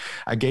 right?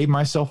 I gave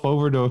myself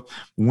over to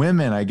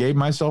women. I gave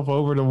myself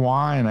over to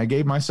wine. I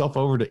gave myself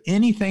over to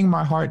anything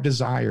my heart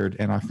desired.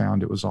 And I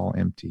found it was all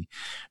empty,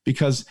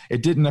 because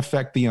it didn't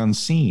affect the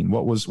unseen.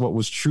 What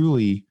was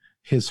truly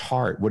his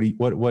heart,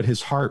 what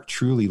his heart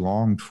truly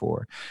longed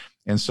for.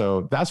 And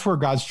so that's where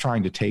God's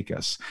trying to take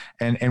us.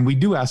 And we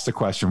do ask the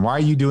question, why are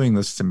you doing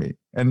this to me?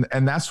 And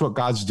that's what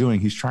God's doing.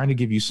 He's trying to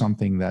give you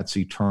something that's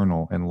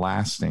eternal and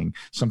lasting,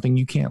 something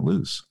you can't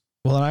lose.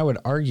 Well, and I would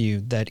argue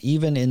that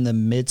even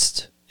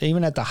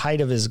at the height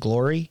of his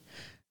glory,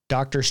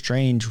 Doctor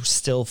Strange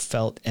still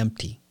felt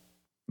empty.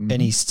 Mm-hmm.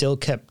 And he still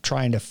kept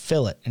trying to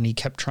fill it, and he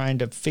kept trying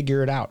to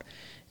figure it out.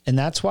 And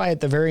that's why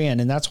at the very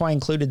end, and that's why I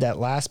included that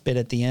last bit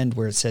at the end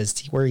where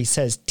he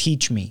says,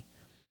 teach me.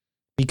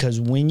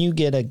 Because when you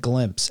get a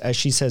glimpse, as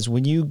she says,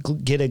 when you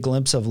get a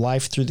glimpse of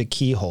life through the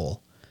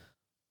keyhole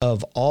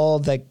of all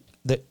that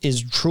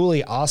is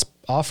truly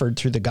offered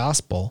through the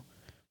gospel,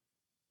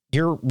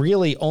 your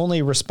really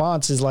only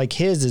response is like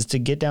his, is to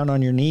get down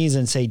on your knees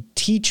and say,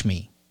 teach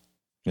me,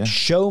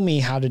 show me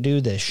how to do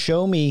this.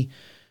 Show me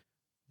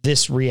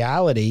this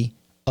reality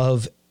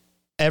of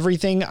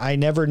everything I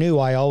never knew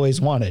I always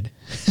wanted.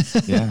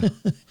 Yeah.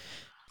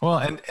 Well,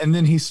 and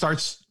then he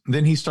starts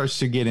starts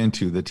to get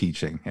into the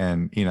teaching,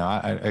 and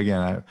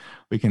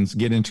we can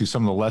get into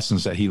some of the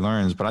lessons that he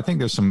learns, but I think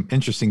there's some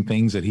interesting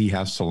things that he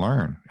has to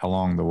learn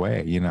along the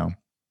way,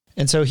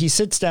 And so he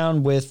sits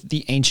down with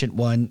the Ancient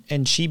One,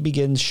 and she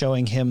begins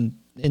showing him,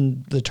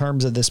 in the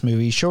terms of this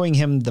movie, showing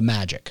him the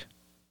magic.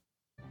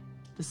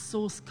 The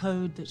source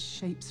code that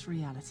shapes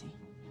reality.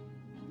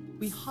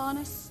 We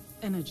harness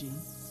energy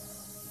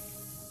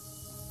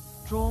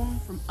drawn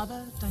from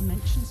other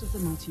dimensions of the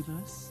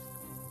multiverse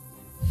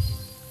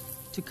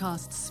to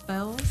cast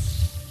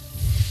spells,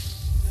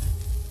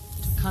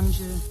 to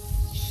conjure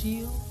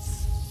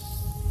shields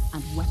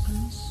and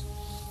weapons,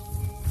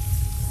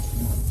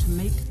 to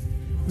make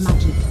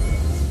magic.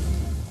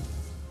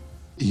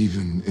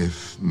 Even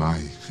if my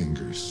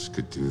fingers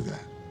could do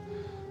that,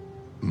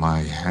 my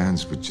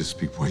hands would just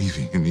be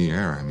waving in the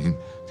air. I mean,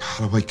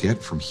 how do I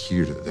get from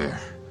here to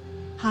there?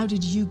 How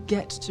did you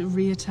get to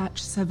reattach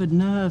severed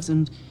nerves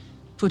and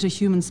put a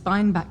human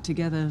spine back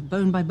together,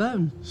 bone by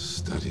bone?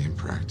 Study and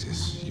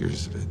practice,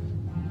 years of it.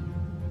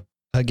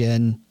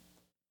 Again,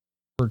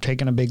 we're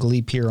taking a big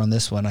leap here on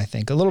this one, I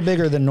think. A little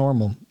bigger than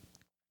normal.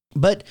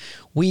 But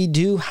we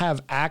do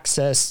have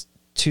access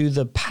to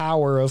the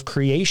power of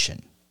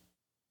creation.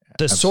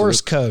 The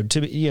source code,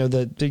 to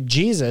the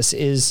Jesus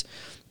is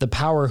the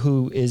power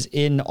who is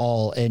in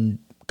all and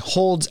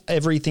holds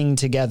everything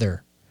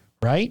together,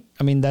 right?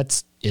 I mean,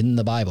 that's in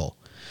the Bible.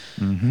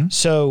 Mm-hmm.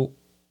 So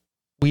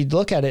we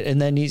look at it, and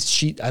then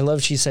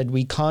she said,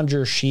 we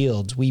conjure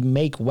shields, we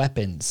make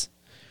weapons.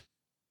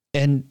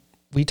 And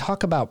we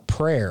talk about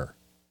prayer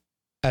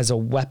as a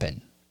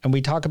weapon, and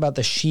we talk about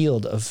the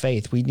shield of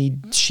faith. We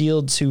need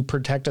shields to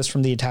protect us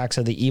from the attacks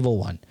of the evil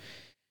one.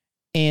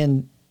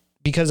 And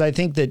because I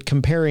think that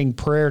comparing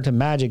prayer to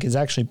magic is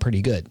actually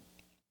pretty good,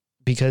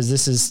 because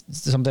this is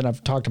something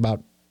I've talked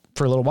about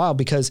for a little while,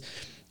 because,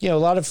 a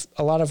lot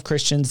of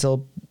Christians,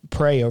 they'll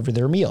pray over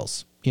their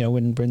meals,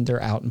 when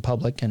they're out in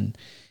public,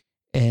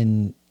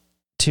 and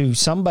to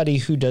somebody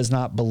who does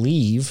not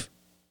believe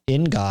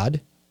in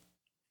God,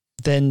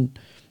 then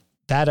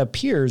that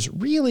appears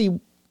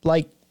really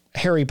like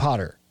Harry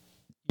Potter.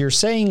 You're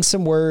saying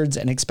some words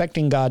and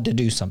expecting God to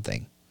do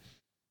something.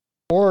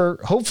 Or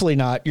hopefully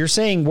not. You're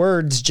saying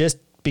words just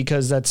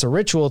because that's a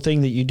ritual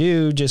thing that you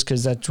do, just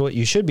because that's what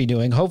you should be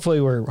doing.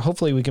 Hopefully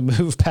we can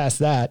move past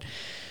that.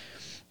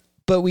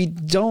 But we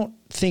don't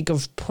think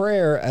of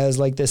prayer as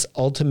like this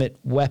ultimate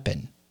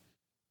weapon.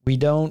 We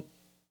don't,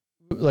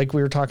 like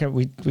we were talking,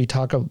 we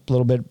talked a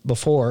little bit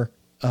before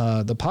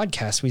the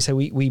podcast. We said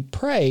we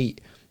pray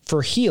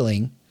for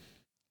healing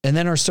and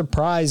then are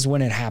surprised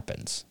when it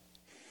happens.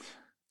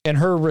 And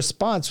her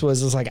response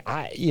was like,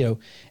 and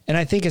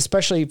I think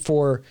especially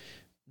for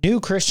new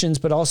Christians,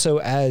 but also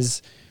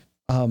as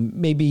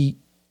maybe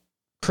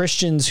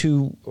Christians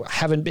who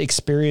haven't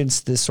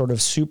experienced this sort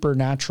of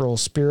supernatural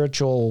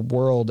spiritual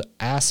world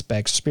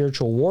aspect,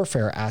 spiritual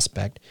warfare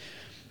aspect,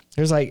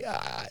 there's like,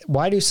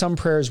 why do some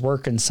prayers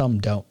work and some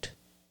don't?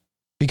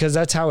 Because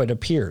that's how it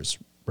appears,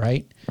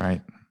 right?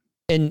 Right.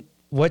 And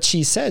what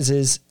she says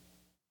is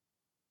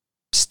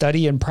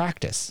study and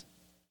practice.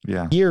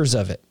 Yeah. Years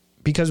of it.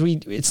 Because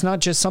it's not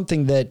just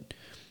something that,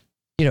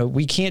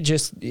 we can't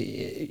just,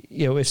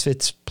 if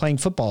it's playing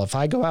football, if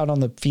I go out on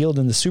the field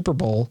in the Super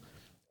Bowl,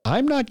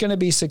 I'm not going to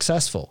be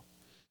successful.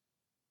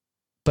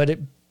 But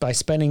by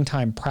spending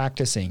time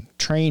practicing,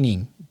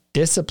 training,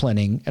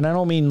 disciplining, and I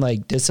don't mean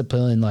like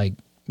discipline, like,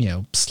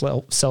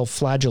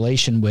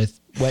 self-flagellation with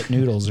wet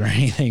noodles or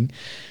anything.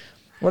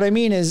 What I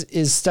mean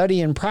is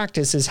study and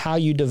practice is how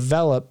you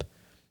develop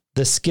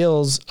the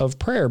skills of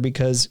prayer,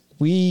 because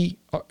we're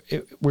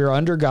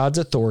under God's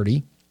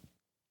authority.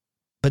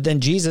 But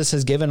then Jesus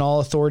has given all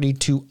authority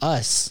to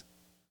us.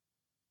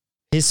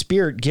 His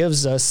Spirit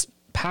gives us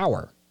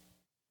power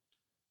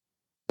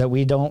that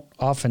we don't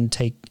often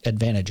take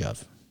advantage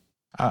of.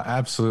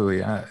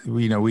 Absolutely.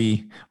 We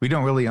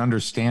don't really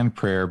understand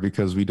prayer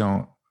because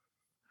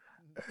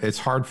it's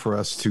hard for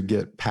us to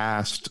get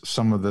past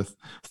some of the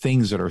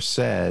things that are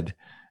said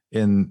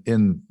in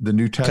the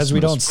New Testament. Because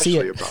we don't see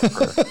it. About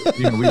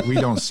prayer. We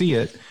don't see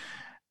it.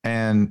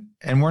 And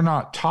we're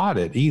not taught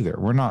it either.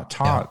 We're not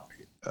taught. Yeah.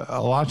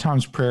 A lot of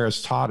times prayer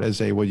is taught as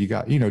you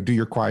got, do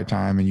your quiet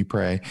time and you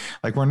pray.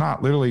 Like we're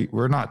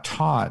not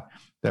taught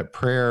that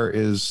prayer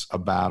is a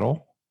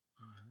battle,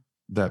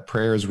 that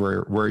prayer is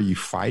where you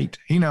fight.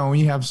 When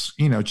you have,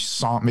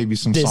 maybe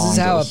some this songs. This is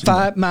how I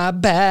fight my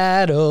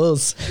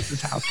battles. This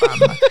is how I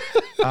fight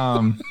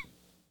my,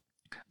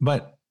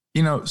 but,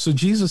 so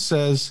Jesus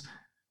says,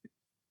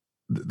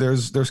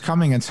 there's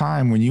coming a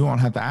time when you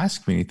won't have to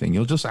ask me anything.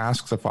 You'll just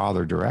ask the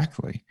Father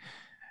directly.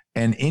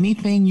 And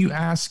anything you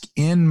ask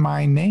in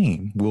my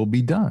name will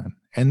be done.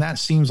 And that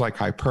seems like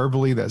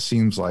hyperbole. That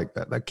seems like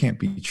that can't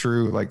be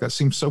true. Like that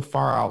seems so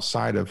far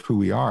outside of who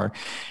we are.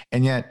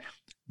 And yet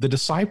the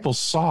disciples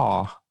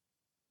saw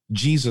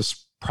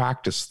Jesus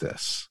practice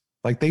this.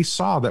 Like they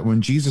saw that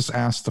when Jesus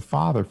asked the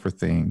Father for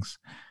things,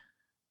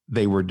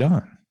 they were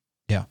done.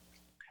 Yeah.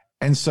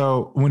 And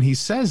so when he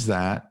says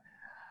that,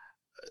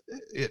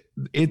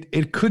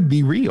 it could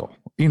be real,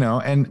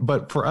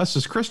 but for us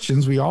as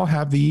Christians, we all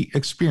have the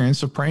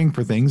experience of praying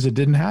for things that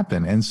didn't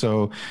happen. And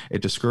so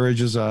it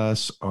discourages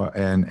us,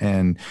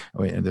 and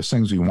there's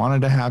things we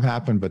wanted to have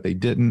happen, but they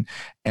didn't.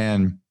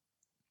 And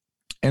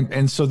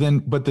so then,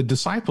 but the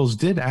disciples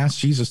did ask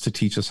Jesus to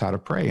teach us how to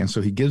pray. And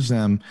so he gives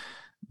them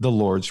the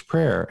Lord's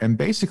Prayer. And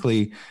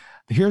basically,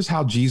 here's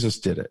how Jesus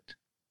did it.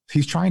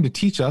 He's trying to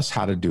teach us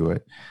how to do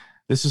it.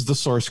 This is the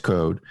source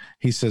code.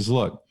 He says,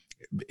 look,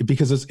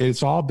 because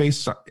it's all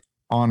based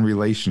on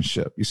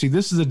relationship. You see,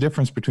 this is the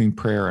difference between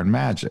prayer and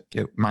magic.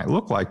 It might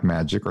look like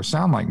magic or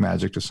sound like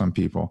magic to some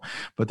people,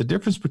 but the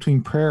difference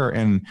between prayer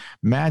and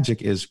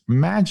magic is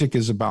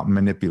about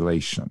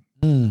manipulation.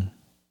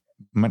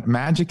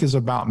 Magic is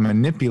about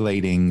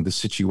manipulating the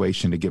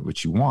situation to get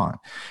what you want.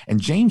 And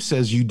James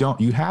says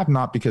you have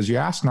not because you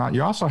ask not.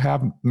 You also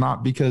have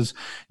not because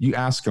you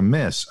ask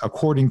amiss,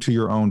 according to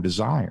your own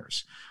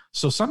desires.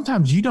 So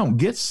sometimes you don't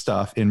get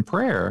stuff in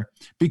prayer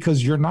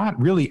because you're not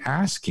really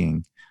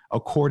asking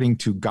according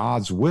to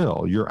God's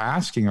will. You're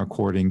asking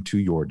according to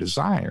your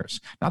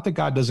desires. Not that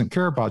God doesn't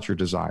care about your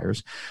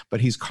desires,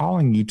 but he's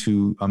calling you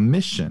to a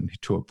mission,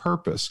 to a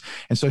purpose.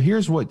 And so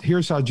here's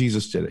how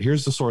Jesus did it.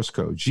 Here's the source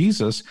code.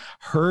 Jesus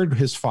heard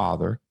his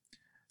Father.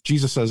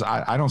 Jesus says,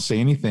 I don't say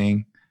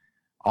anything.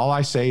 All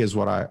I say is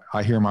what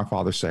I hear my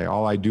Father say.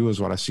 All I do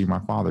is what I see my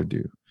Father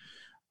do.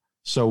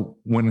 So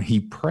when he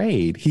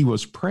prayed, he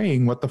was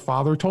praying what the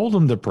Father told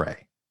him to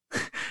pray.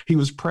 He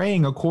was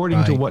praying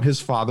according to what his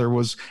Father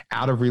was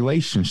out of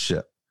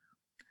relationship.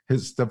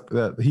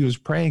 He was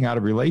praying out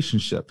of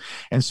relationship.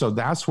 And so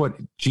that's what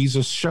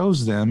Jesus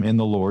shows them in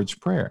the Lord's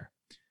Prayer.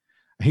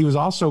 Jesus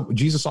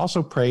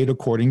also prayed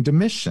according to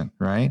mission,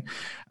 right?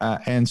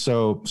 And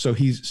so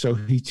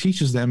he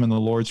teaches them in the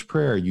Lord's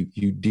Prayer.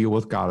 You deal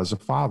with God as a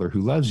Father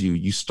who loves you.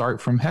 You start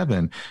from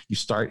heaven. You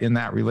start in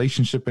that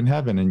relationship in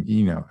heaven,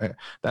 and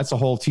that's a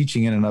whole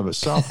teaching in and of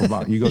itself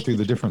about you go through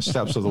the different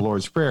steps of the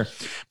Lord's Prayer.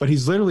 But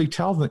he's literally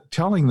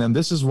telling them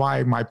this is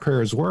why my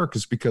prayers work,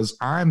 is because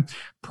I'm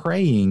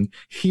praying,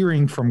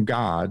 hearing from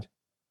God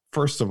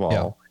first of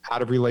all,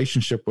 out of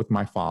relationship with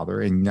my Father,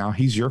 and now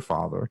he's your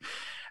Father.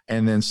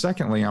 And then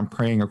secondly, I'm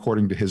praying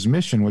according to his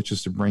mission, which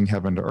is to bring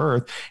heaven to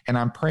earth. And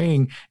I'm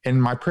praying,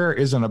 and my prayer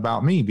isn't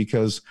about me,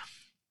 because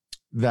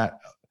that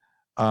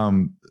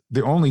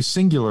the only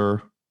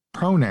singular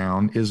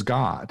pronoun is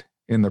God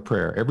in the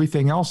prayer.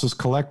 Everything else is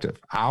collective.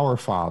 Our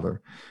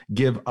Father,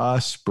 give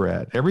us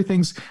bread.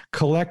 Everything's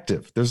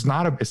collective. It's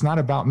not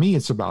about me.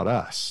 It's about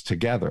us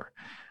together.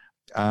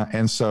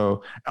 And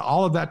so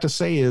all of that to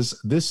say is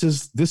this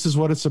is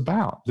what it's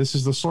about. This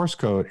is the source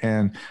code.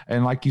 And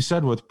like you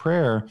said, with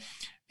prayer,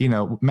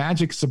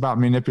 magic's about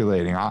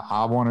manipulating.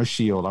 I want a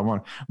shield.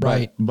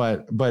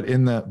 But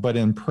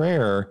in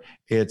prayer,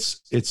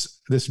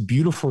 it's this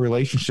beautiful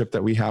relationship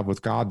that we have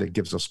with God that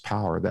gives us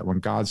power. That when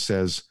God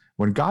says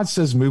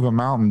move a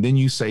mountain, then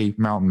you say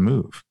mountain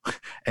move,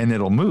 and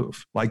it'll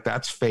move. Like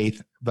that's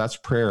faith. That's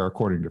prayer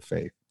according to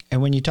faith.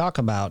 And when you talk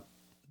about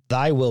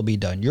thy will be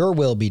done, your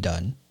will be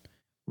done.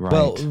 Right.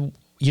 Well,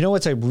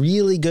 what's a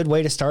really good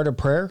way to start a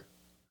prayer?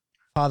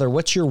 Father,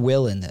 what's your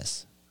will in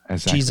this?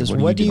 Exactly. Jesus,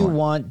 what do you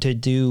want to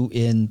do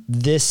in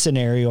this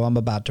scenario I'm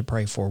about to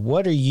pray for?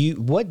 What do you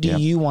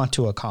want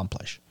to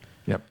accomplish?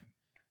 Yep.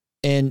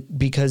 And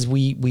because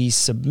we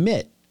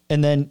submit.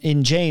 And then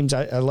in James,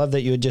 I love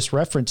that you had just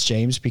referenced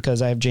James,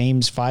 because I have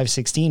James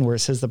 5:16, where it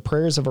says the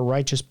prayers of a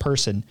righteous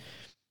person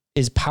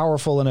is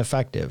powerful and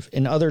effective.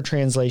 In other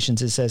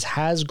translations, it says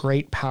has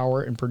great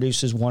power and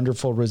produces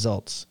wonderful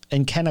results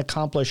and can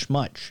accomplish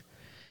much.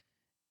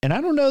 And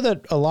I don't know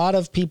that a lot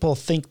of people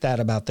think that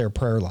about their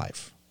prayer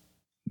life.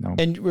 No.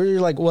 And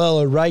we're like, well,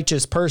 a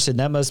righteous person,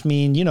 that must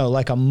mean,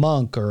 like a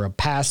monk or a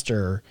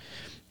pastor.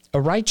 A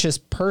righteous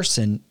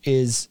person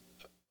is,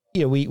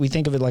 we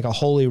think of it like a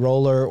holy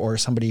roller or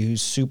somebody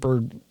who's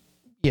super,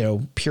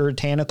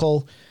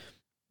 puritanical.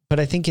 But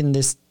I think in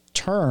this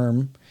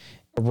term,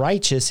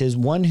 righteous is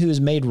one who is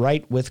made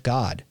right with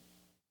God,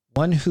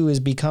 one who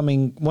is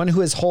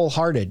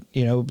wholehearted,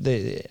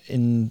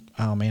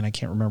 I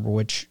can't remember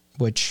which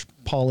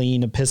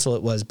Pauline epistle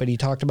it was, but he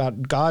talked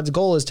about God's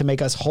goal is to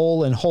make us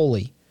whole and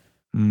holy.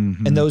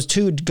 Mm-hmm. And those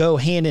two go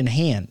hand in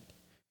hand.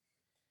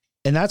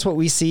 And that's what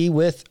we see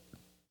with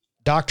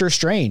Doctor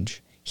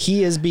Strange.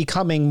 He is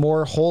becoming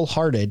more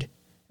wholehearted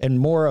and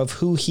more of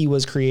who he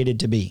was created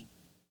to be.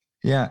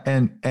 Yeah.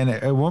 And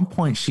at one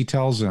point she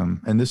tells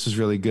him, and this is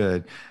really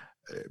good,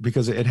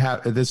 because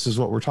this is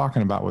what we're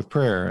talking about with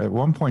prayer. At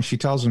one point she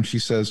tells him, she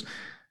says,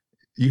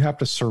 you have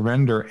to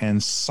surrender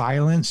and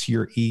silence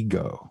your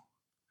ego.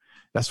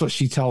 That's what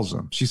she tells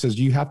him. She says,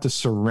 you have to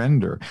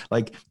surrender.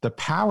 Like the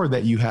power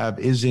that you have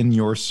is in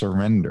your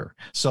surrender.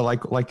 So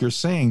like you're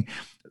saying,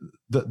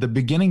 the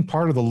beginning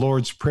part of the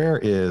Lord's Prayer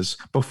is,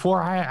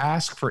 before I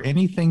ask for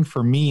anything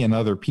for me and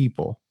other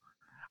people,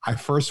 I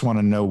first want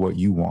to know what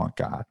you want,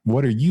 God.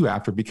 What are you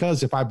after?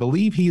 Because if I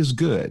believe he is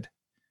good,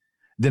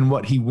 then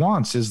what he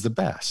wants is the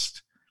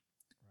best.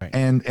 Right.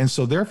 And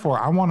so therefore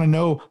I want to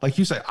know, like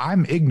you say,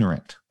 I'm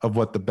ignorant of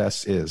what the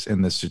best is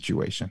in this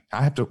situation.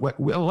 I have to,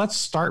 well, let's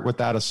start with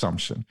that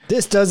assumption.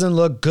 This doesn't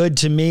look good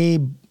to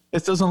me.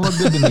 It doesn't look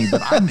good to me,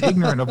 but I'm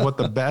ignorant of what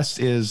the best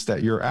is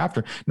that you're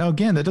after. Now,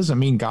 again, that doesn't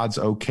mean God's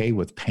okay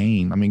with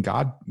pain. I mean,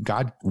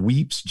 God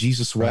weeps.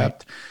 Jesus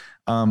wept.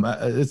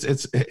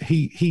 Right.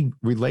 He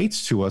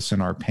relates to us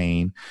in our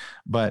pain,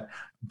 but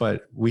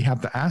we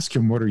have to ask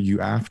him, what are you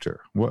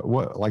after?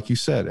 What, like you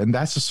said, and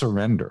that's a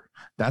surrender.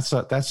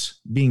 That's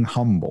being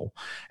humble.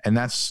 And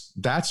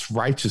that's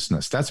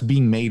righteousness. That's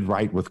being made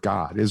right with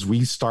God as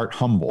we start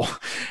humble.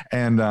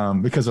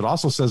 And because it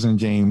also says in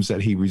James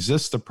that he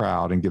resists the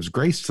proud and gives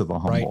grace to the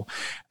humble.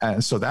 Right.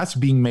 And so that's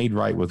being made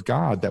right with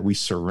God, that we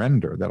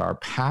surrender, that our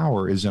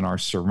power is in our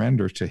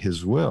surrender to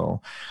his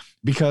will,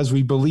 because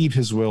we believe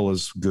his will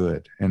is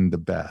good and the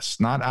best,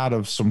 not out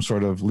of some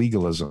sort of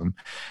legalism.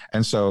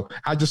 And so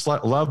I just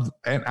love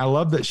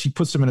that she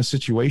puts him in a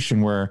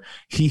situation where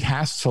he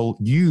has to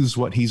use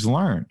what he's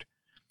learned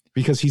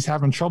because he's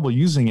having trouble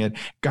using it.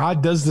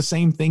 God does the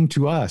same thing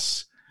to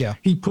us. Yeah.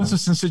 He puts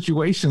us in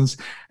situations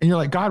and you're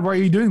like, God, why are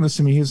you doing this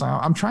to me? He's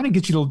like, I'm trying to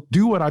get you to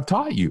do what I've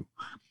taught you.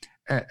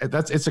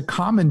 It's a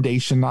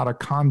commendation, not a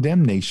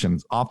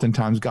condemnation.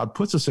 Oftentimes God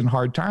puts us in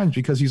hard times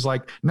because he's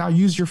like, now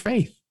use your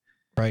faith.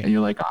 Right. And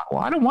you're like, well,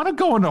 I don't want to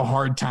go into a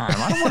hard time.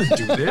 I don't want to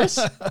do this.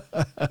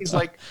 He's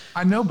like,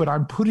 I know, but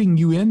I'm putting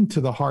you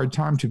into the hard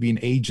time to be an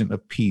agent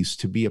of peace,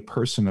 to be a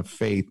person of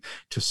faith,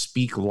 to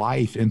speak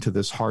life into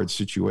this hard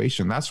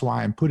situation. That's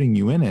why I'm putting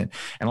you in it.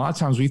 And a lot of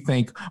times we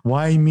think,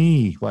 why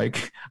me?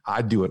 Like,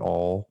 I do it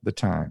all the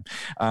time.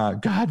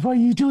 God, why are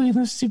you doing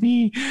this to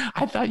me?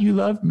 I thought you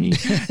loved me.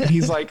 And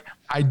he's like,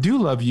 I do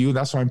love you.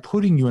 That's why I'm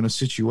putting you in a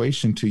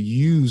situation to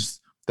use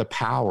the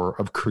power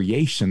of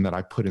creation that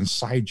I put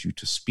inside you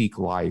to speak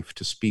life,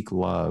 to speak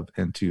love,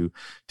 and to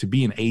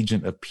be an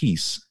agent of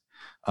peace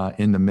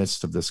in the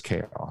midst of this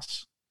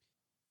chaos.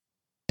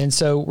 And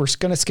so we're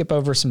going to skip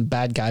over some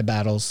bad guy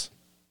battles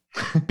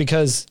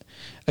because,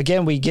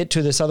 again, we get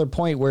to this other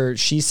point where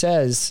she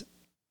says,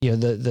 you know,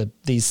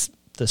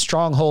 the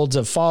strongholds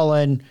have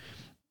fallen.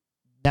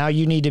 Now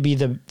you need to be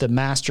the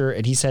master.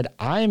 And he said,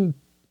 I'm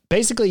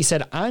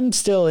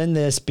still in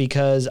this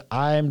because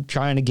I'm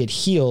trying to get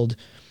healed,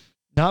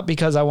 not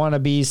because I want to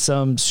be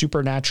some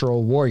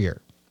supernatural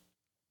warrior.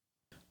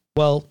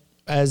 Well,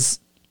 as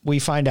we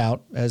find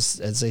out, as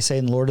they say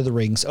in Lord of the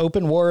Rings,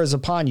 open war is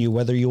upon you,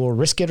 whether you will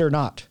risk it or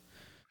not.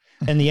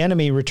 And the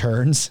enemy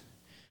returns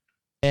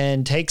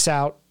and takes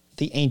out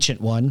the Ancient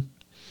One.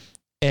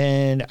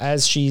 And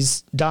as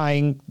she's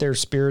dying, their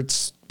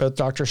spirits, both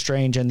Doctor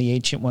Strange and the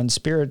Ancient One's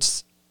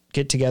spirits,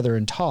 get together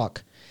and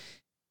talk.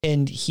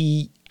 And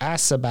he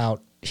asks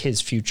about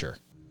his future.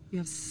 You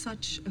have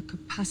such a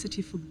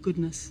capacity for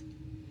goodness.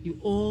 You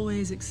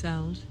always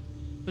excelled,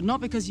 but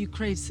not because you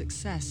craved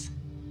success,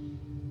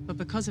 but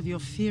because of your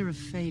fear of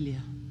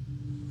failure.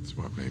 It's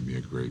what made me a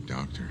great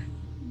doctor.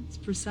 It's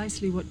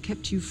precisely what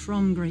kept you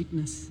from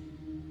greatness.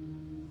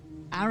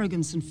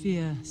 Arrogance and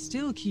fear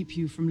still keep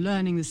you from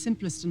learning the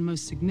simplest and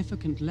most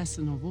significant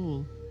lesson of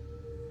all.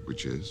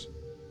 Which is?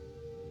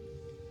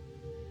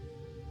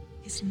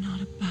 It's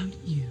not about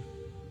you.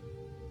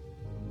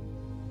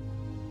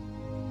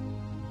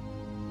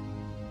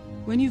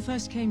 When you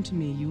first came to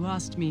me, you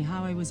asked me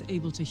how I was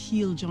able to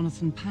heal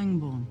Jonathan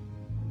Pangborn.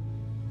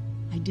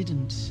 I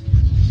didn't.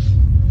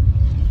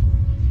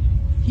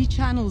 He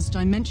channels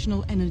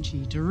dimensional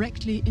energy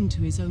directly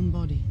into his own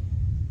body.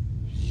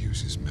 He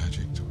uses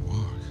magic to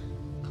walk.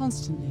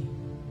 Constantly.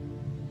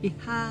 He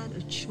had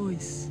a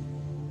choice.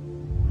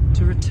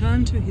 To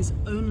return to his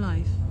own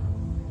life,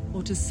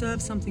 or to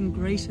serve something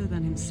greater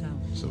than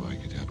himself. So I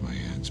could have my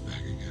hands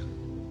back again.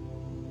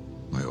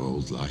 My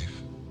old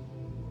life.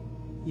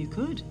 You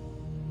could.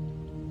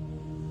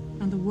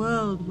 And the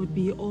world would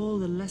be all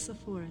the lesser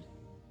for it.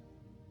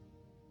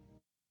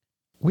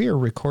 We are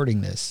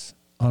recording this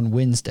on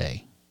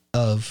Wednesday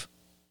of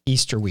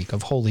Easter week,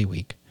 of Holy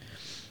Week.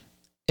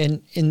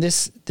 And in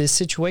this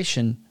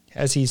situation,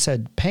 as he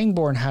said,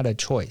 Pangborn had a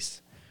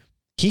choice.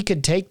 He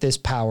could take this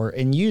power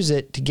and use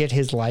it to get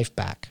his life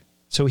back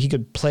so he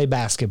could play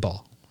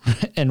basketball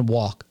and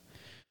walk.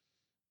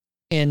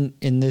 And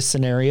in this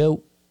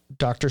scenario,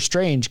 Doctor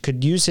Strange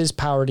could use his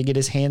power to get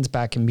his hands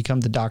back and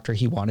become the doctor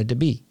he wanted to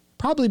be.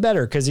 Probably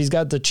better because he's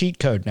got the cheat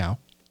code now.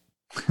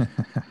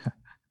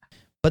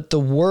 But the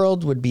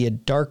world would be a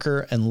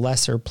darker and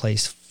lesser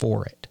place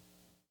for it.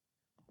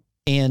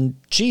 And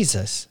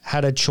Jesus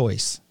had a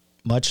choice,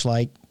 much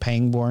like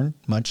Pangborn,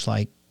 much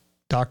like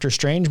Doctor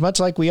Strange, much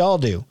like we all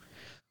do.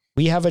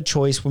 We have a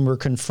choice when we're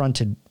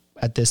confronted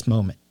at this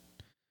moment.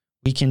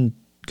 We can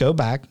go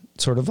back,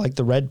 sort of like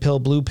the red pill,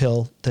 blue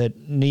pill that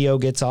Neo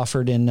gets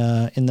offered in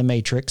the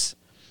Matrix.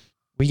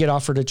 We get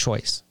offered a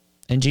choice.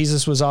 And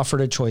Jesus was offered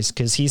a choice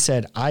because he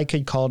said, I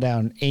could call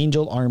down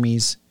angel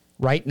armies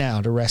right now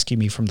to rescue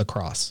me from the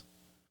cross.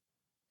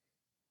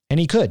 And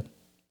he could.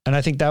 And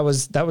I think that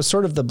was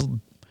sort of the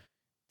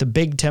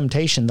big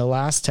temptation, the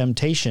last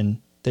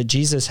temptation that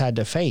Jesus had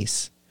to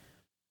face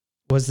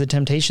was the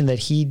temptation that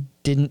he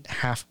didn't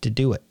have to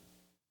do it.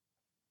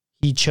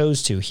 He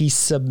chose to. He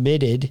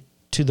submitted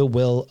to the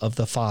will of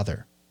the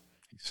Father.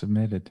 He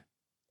submitted.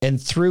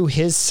 And through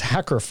his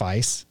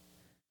sacrifice,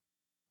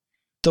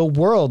 the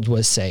world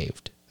was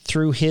saved.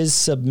 Through his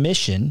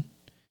submission,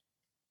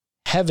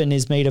 heaven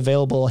is made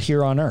available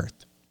here on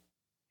earth.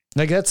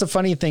 Like, that's a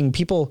funny thing.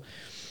 People,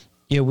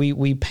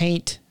 we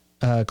paint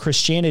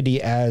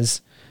Christianity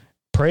as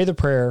pray the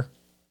prayer,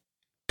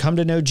 come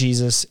to know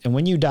Jesus, and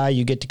when you die,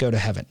 you get to go to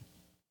heaven.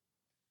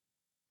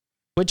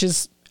 Which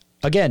is,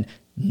 again,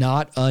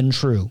 not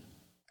untrue.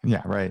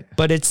 Yeah, right.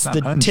 But it's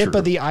the tip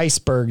of the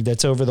iceberg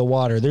that's over the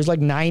water. There's like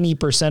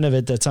 90% of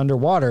it that's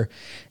underwater.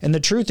 And the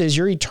truth is,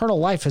 your eternal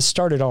life has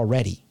started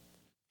already.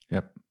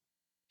 Yep.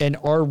 And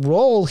our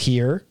role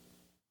here,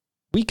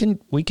 we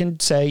can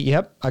say,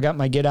 yep, I got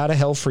my get out of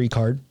hell free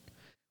card.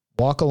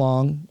 Walk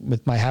along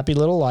with my happy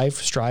little life,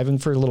 striving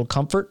for a little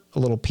comfort, a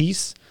little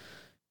peace.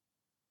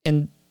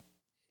 And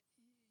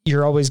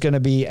you're always going to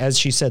be, as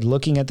she said,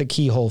 looking at the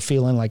keyhole,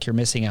 feeling like you're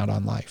missing out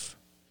on life.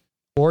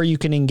 Or you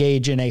can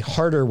engage in a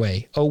harder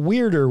way, a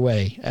weirder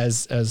way,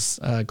 as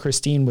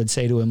Christine would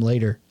say to him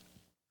later,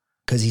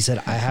 because he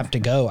said, I have to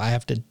go.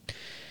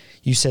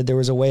 You said there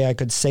was a way I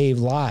could save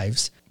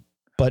lives,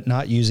 but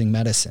not using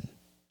medicine.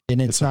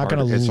 And it's not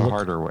going to It's a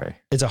harder way.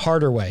 It's a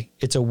harder way.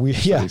 It's a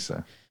weird, yeah.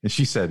 And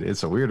she said,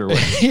 it's a weirder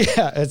way.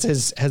 Yeah. As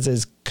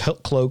his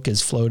cloak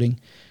is floating.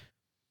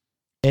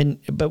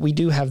 But we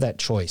do have that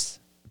choice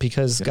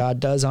because God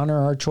does honor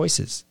our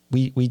choices.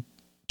 We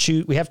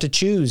have to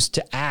choose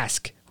to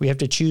ask. We have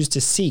to choose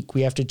to seek.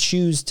 We have to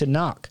choose to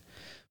knock.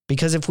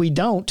 Because if we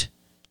don't,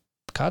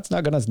 God's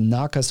not going to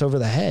knock us over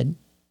the head.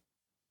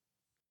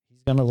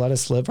 He's going to let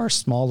us live our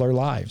smaller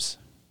lives.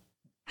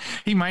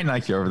 He might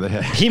knock you over the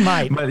head. He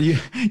might. But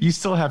you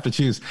still have to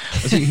choose.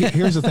 See,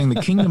 here's the thing.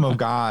 The kingdom of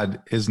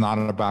God is not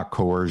about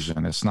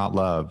coercion. It's not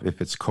love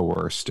if it's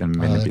coerced and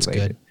manipulated.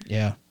 That's good.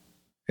 Yeah.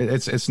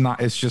 It's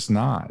not. It's just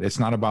not. It's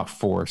not about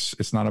force.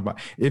 It's not about,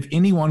 if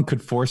anyone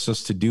could force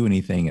us to do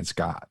anything, it's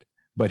God.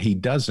 But he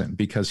doesn't,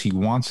 because he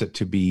wants it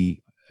to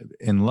be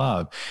in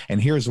love.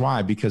 And here's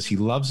why: because he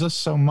loves us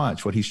so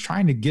much. What he's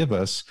trying to give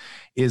us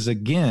is,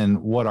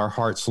 again, what our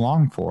hearts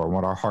long for.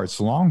 What our hearts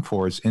long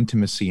for is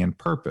intimacy and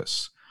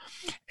purpose.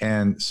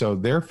 And so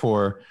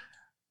therefore,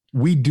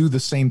 we do the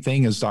same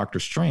thing as Dr.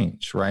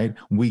 Strange, right?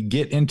 We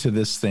get into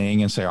this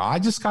thing and say, I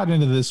just got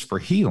into this for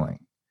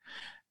healing.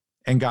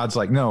 And God's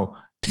like, no,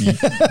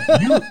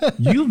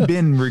 you've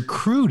been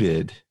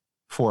recruited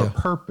for a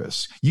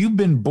purpose. You've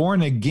been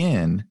born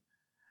again,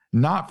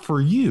 not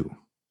for you.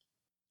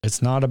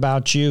 It's not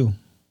about you.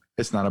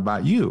 It's not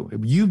about you.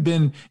 You've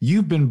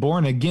been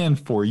born again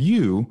for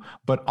you,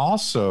 but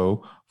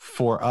also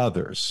for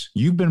others.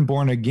 You've been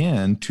born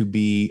again to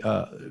be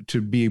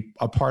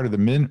a part of the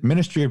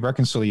ministry of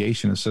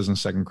reconciliation. It says in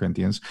 2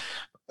 Corinthians,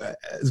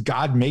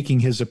 God making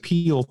his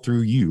appeal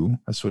through you.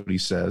 That's what he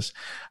says.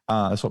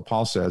 That's what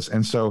Paul says.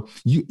 And so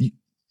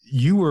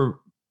you were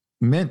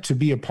meant to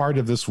be a part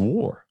of this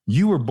war.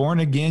 You were born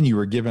again. You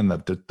were given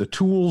the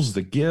tools,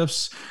 the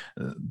gifts,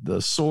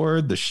 the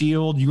sword, the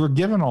shield. You were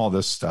given all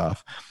this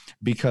stuff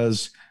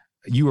because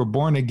you were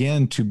born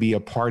again to be a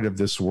part of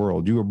this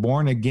world. You were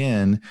born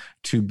again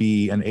to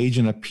be an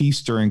agent of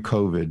peace during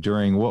COVID,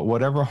 during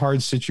whatever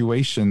hard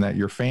situation that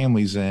your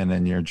family's in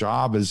and your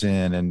job is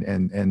in,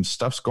 and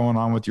stuff's going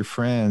on with your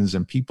friends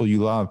and people you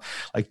love.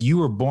 Like, you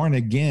were born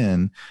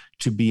again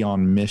to be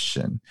on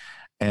mission.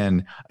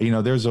 And,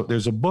 there's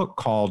a book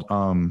called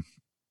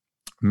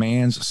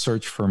Man's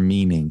Search for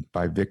Meaning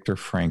by Viktor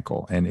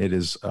Frankl. And it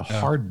is a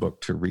hard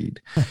book to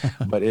read,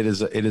 but it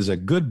is a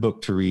good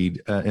book to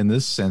read in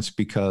this sense,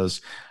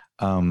 because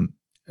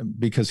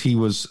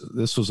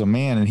this was a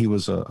man, and he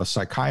was a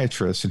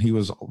psychiatrist, and he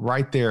was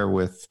right there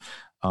with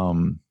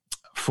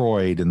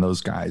Freud and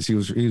those guys. He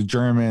was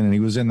German, and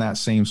he was in that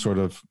same sort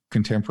of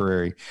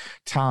contemporary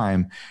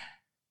time,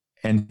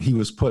 and he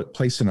was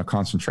placed in a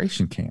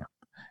concentration camp.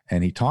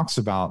 And he talks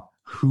about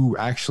who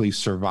actually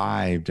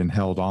survived and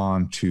held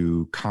on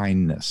to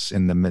kindness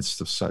in the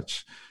midst of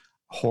such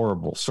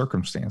horrible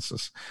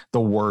circumstances, the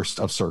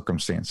worst of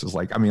circumstances.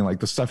 Like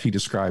the stuff he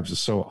describes is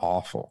so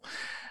awful.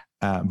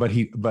 But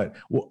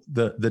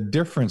the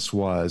difference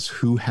was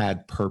who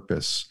had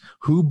purpose,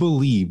 who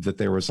believed that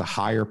there was a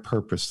higher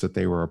purpose that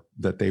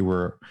they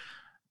were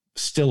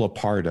still a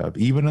part of,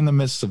 even in the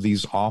midst of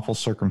these awful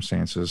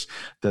circumstances,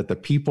 that the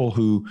people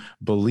who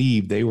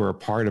believed they were a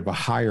part of a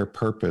higher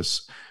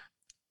purpose,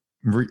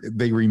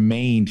 they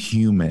remained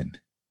human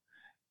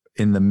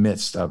in the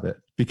midst of it,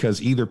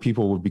 because either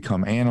people would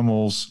become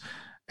animals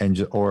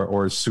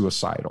or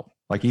suicidal.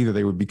 Like, either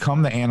they would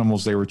become the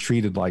animals they were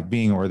treated like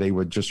being, or they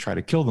would just try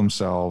to kill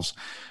themselves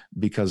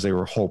because they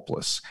were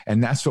hopeless.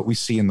 And that's what we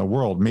see in the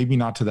world. Maybe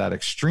not to that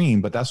extreme,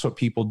 but that's what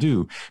people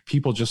do.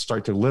 People just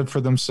start to live for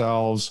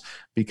themselves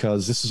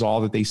because this is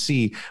all that they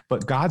see.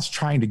 But God's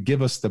trying to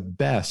give us the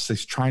best.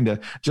 He's trying to,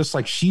 just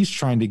like she's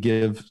trying to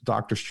give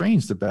Dr.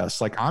 Strange the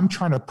best. Like, I'm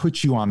trying to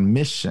put you on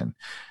mission.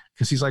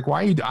 Because he's like,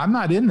 why are you? I'm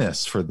not in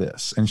this for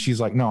this. And she's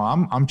like, no,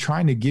 I'm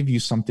trying to give you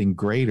something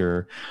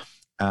greater.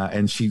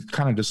 And she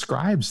kind of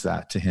describes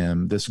that to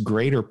him, this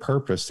greater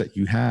purpose that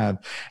you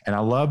have. And I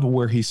love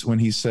when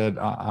he said,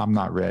 I'm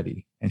not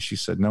ready. And she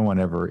said, no one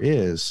ever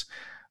is.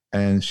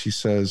 And she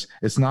says,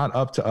 it's not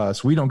up to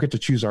us. We don't get to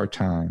choose our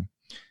time.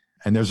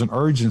 And there's an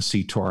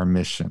urgency to our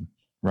mission,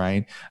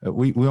 right?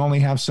 We only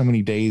have so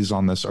many days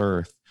on this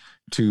earth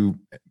to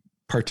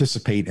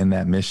participate in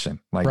that mission.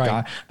 Like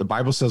God, the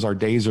Bible says our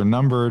days are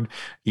numbered.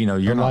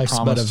 You're not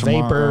promised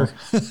tomorrow.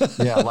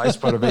 Yeah, life's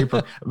but a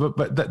vapor.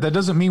 But that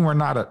doesn't mean we're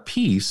not at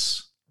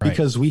peace,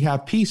 because we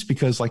have peace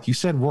because, like you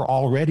said, we're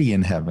already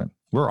in heaven.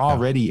 We're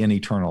already in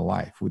eternal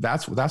life.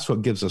 That's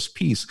what gives us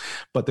peace.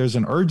 But there's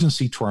an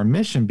urgency to our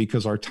mission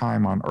because our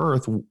time on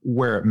earth,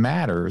 where it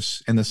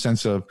matters in the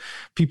sense of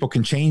people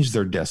can change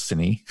their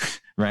destiny,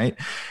 right?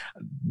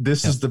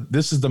 This is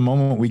the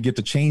moment we get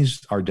to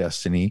change our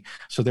destiny.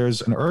 So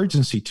there's an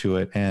urgency to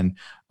it. And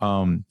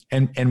when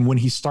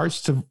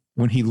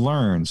he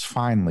learns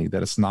finally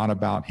that it's not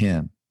about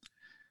him,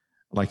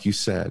 like you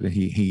said,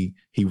 he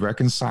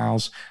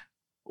reconciles.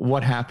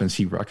 What happens?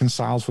 He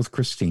reconciles with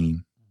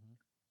Christine.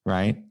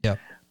 Right. Yep.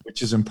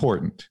 Which is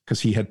important because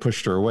he had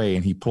pushed her away,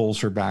 and he pulls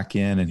her back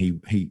in, and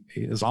he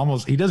is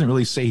almost, he doesn't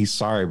really say he's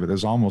sorry, but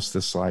there's almost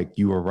this, like,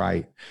 you were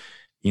right.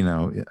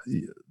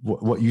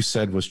 What you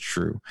said was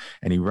true.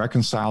 And he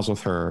reconciles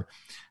with her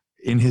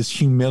in his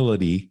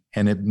humility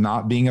and it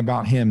not being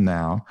about him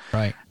now.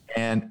 Right.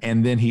 And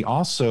then he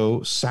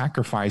also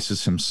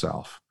sacrifices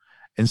himself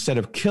instead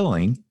of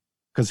killing,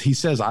 because he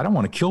says, I don't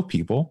want to kill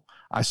people.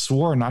 I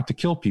swore not to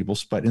kill people,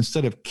 but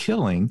instead of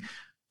killing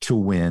to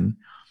win,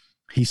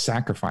 he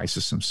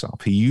sacrifices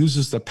himself. He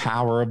uses the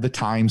power of the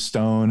time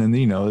stone and,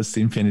 it's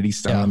the infinity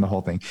stone and the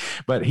whole thing.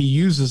 But he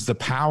uses the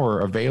power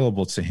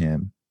available to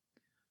him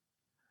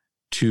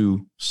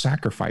to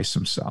sacrifice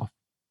himself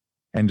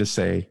and to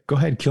say, go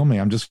ahead, kill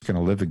me. I'm just going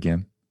to live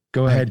again.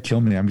 Go ahead,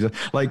 kill me. I'm just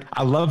like,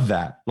 I love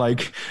that.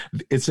 Like,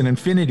 it's an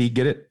infinity.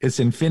 Get it?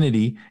 It's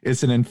infinity.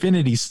 It's an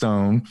infinity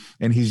stone.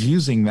 And he's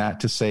using that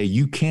to say,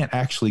 you can't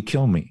actually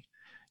kill me.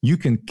 You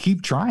can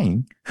keep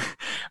trying,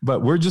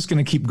 but we're just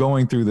going to keep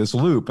going through this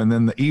loop. And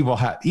then the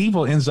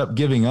evil ends up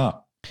giving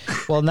up.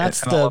 Well, and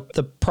that's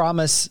the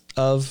promise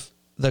of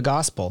the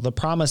gospel. The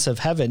promise of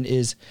heaven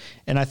is,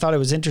 and I thought it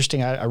was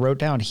interesting. I wrote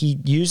down, he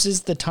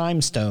uses the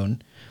time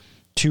stone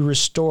to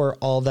restore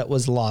all that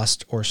was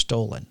lost or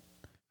stolen.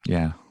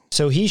 Yeah.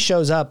 So he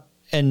shows up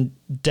and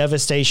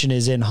devastation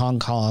is in Hong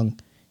Kong.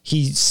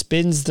 He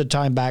spins the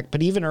time back,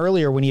 but even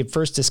earlier when he had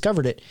first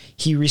discovered it,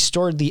 he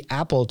restored the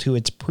apple to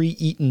its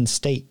pre-eaten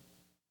state.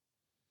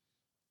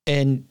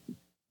 And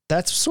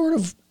that's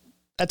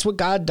what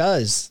God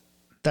does.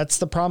 That's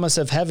the promise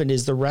of heaven,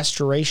 is the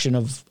restoration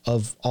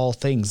of all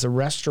things, the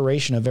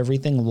restoration of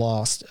everything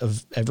lost,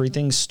 of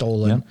everything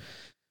stolen.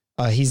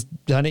 Yep. He's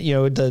done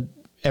it,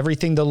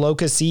 everything the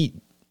locusts eat,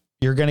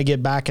 you're going to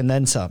get back and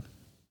then some.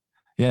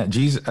 Yeah.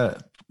 Jesus,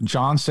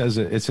 John says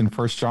it's in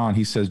 1 John.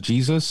 He says,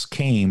 Jesus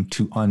came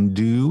to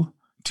undo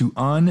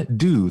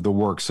the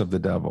works of the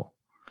devil,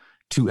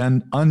 to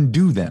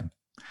undo them.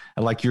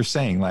 And like you're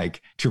saying,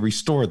 like to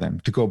restore them,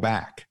 to go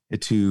back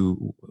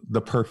to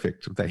the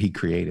perfect that he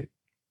created.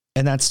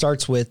 And that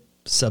starts with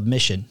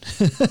submission.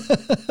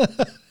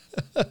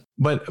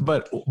 But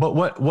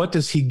what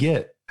does he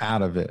get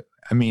out of it?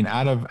 I mean,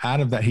 out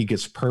of that, he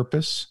gets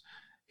purpose.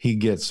 He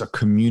gets a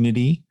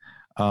community.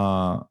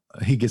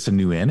 He gets a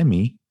new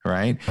enemy.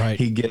 Right.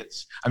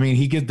 There's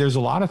a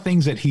lot of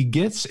things that he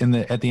gets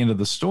at the end of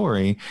the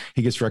story.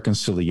 He gets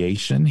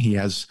reconciliation.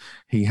 There's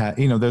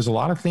a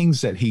lot of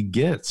things that he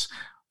gets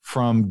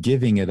from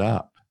giving it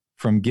up,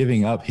 from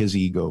giving up his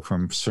ego,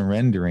 from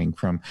surrendering,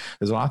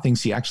 there's a lot of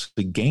things he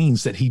actually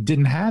gains that he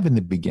didn't have in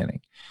the beginning.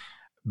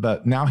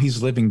 But now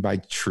he's living by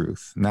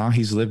truth. Now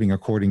he's living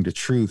according to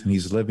truth, and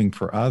he's living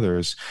for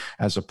others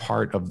as a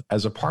part of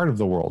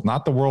the world,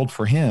 not the world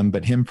for him,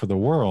 but him for the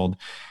world.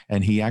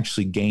 And he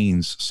actually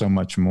gains so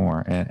much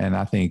more. And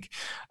I think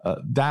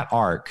that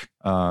arc,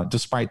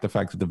 despite the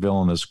fact that the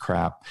villain is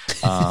crap,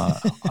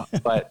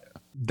 but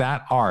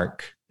that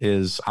arc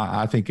is,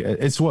 I think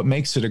it's what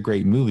makes it a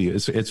great movie.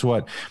 It's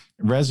what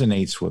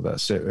resonates with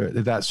us,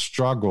 that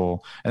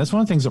struggle. And that's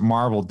one of the things that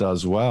Marvel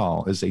does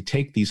well, is they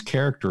take these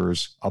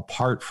characters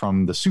apart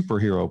from the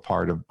superhero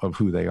part of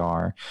who they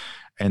are.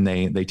 And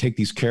they take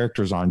these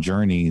characters on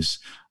journeys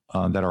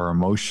that are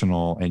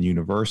emotional and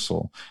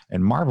universal.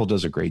 And Marvel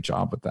does a great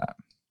job with that.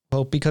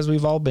 Well, because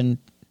we've all been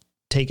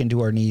taken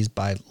to our knees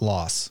by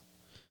loss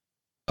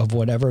of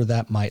whatever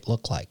that might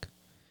look like.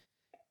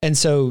 And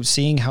so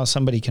seeing how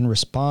somebody can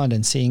respond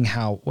and seeing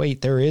how,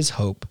 wait, there is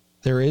hope,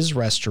 there is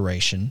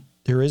restoration,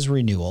 there is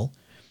renewal.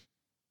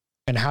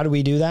 And how do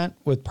we do that?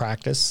 With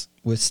practice,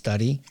 with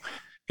study.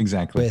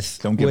 Exactly.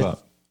 Don't give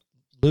up.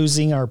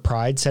 Losing our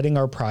pride, setting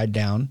our pride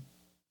down,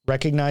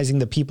 recognizing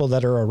the people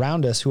that are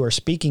around us who are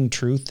speaking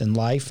truth in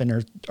life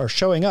and are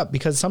showing up,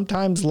 because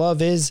sometimes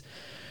love is,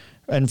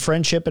 and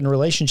friendship and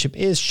relationship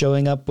is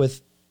showing up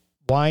with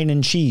wine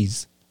and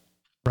cheese,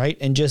 right?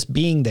 And just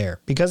being there.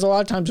 Because a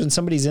lot of times when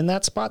somebody's in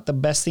that spot, the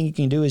best thing you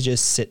can do is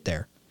just sit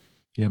there.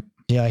 Yep.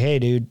 Yeah. Hey,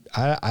 dude,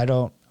 I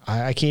don't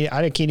I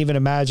can't even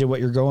imagine what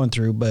you're going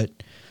through, but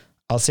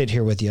I'll sit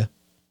here with you.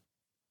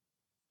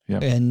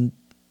 Yep.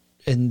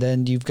 And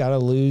then you've got to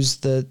lose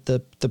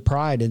the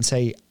pride and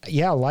say,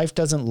 yeah, life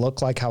doesn't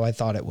look like how I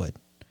thought it would.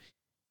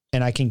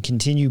 And I can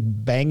continue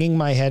banging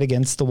my head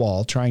against the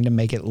wall, trying to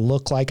make it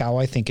look like how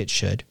I think it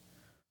should.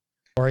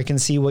 Or I can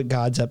see what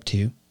God's up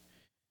to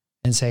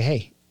and say,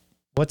 hey,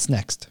 what's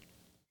next?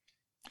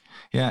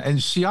 Yeah.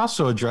 And she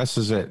also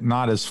addresses it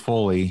not as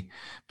fully,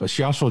 but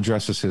she also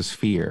addresses his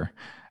fear.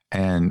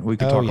 And we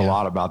could talk a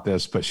lot about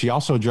this, but she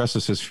also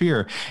addresses his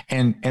fear.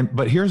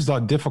 But here's the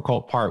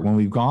difficult part: when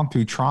we've gone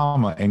through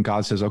trauma and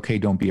God says, okay,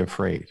 don't be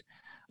afraid.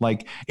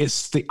 Like,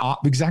 it's the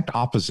exact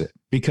opposite,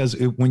 because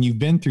when you've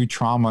been through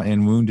trauma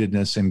and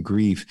woundedness and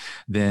grief,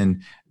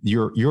 then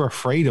you're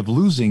afraid of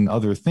losing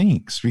other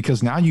things,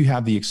 because now you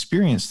have the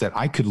experience that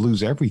I could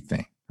lose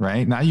everything,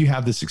 right? Now you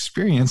have this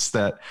experience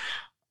that,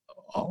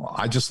 oh,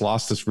 I just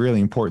lost this really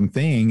important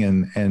thing.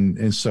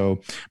 And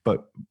so,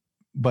 but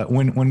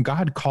when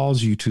God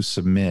calls you to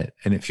submit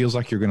and it feels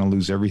like you're going to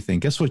lose everything,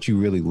 guess what you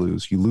really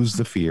lose? You lose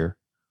the fear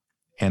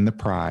and the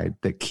pride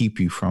that keep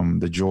you from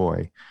the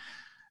joy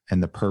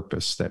and the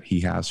purpose that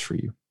he has for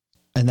you.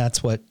 And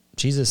that's what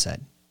Jesus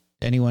said.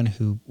 Anyone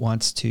who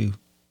wants to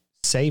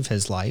save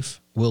his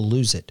life will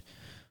lose it.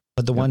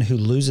 But the one who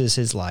loses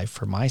his life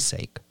for my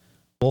sake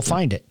will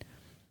find it.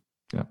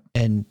 Yeah.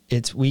 And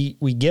it's, we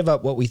give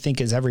up what we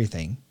think is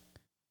everything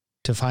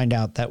to find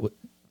out that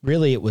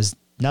really it was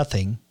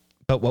nothing,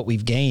 but what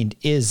we've gained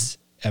is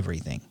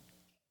everything,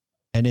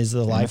 and is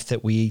the life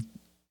that we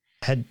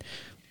had.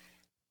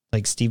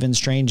 Like, Stephen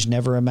Strange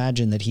never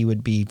imagined that he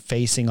would be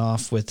facing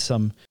off with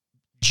some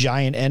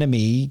giant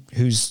enemy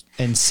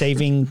and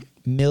saving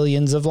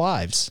millions of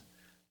lives.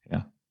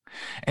 Yeah.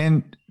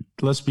 And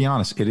let's be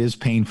honest, it is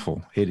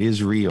painful. It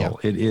is real.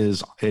 Yeah.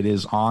 It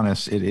is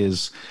honest.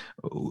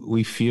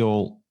 We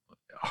feel,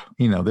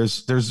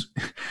 there's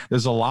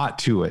a lot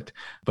to it,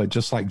 but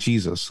just like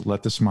Jesus,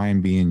 let this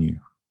mind be in you,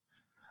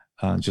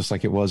 just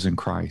like it was in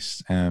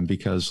Christ. And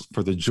because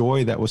for the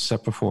joy that was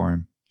set before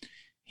him,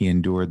 he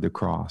endured the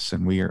cross.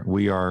 And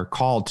we are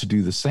called to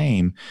do the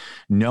same,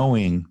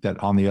 knowing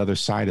that on the other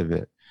side of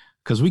it,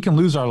 because we can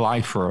lose our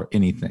life for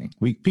anything.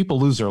 People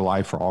lose their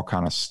life for all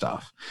kind of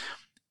stuff.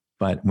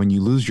 But when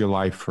you lose your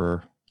life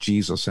for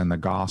Jesus and the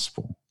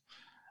gospel,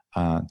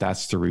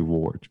 that's the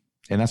reward.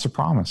 And that's a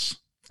promise.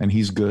 And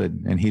he's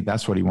good. And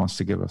that's what he wants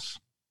to give us.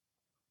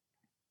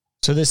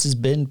 So this has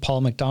been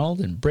Paul McDonald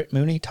and Britt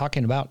Mooney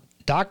talking about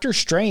Doctor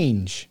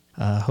Strange.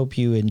 Hope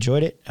you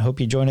enjoyed it. I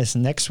hope you join us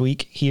next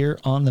week here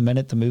on the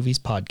Minute the Movies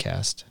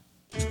podcast.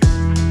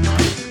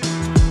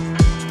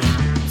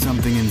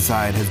 Something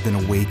inside has been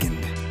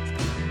awakened.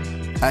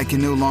 I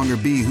can no longer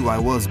be who I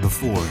was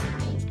before.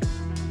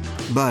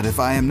 But if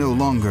I am no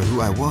longer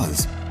who I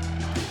was,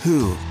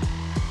 who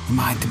am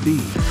I to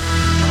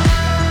be?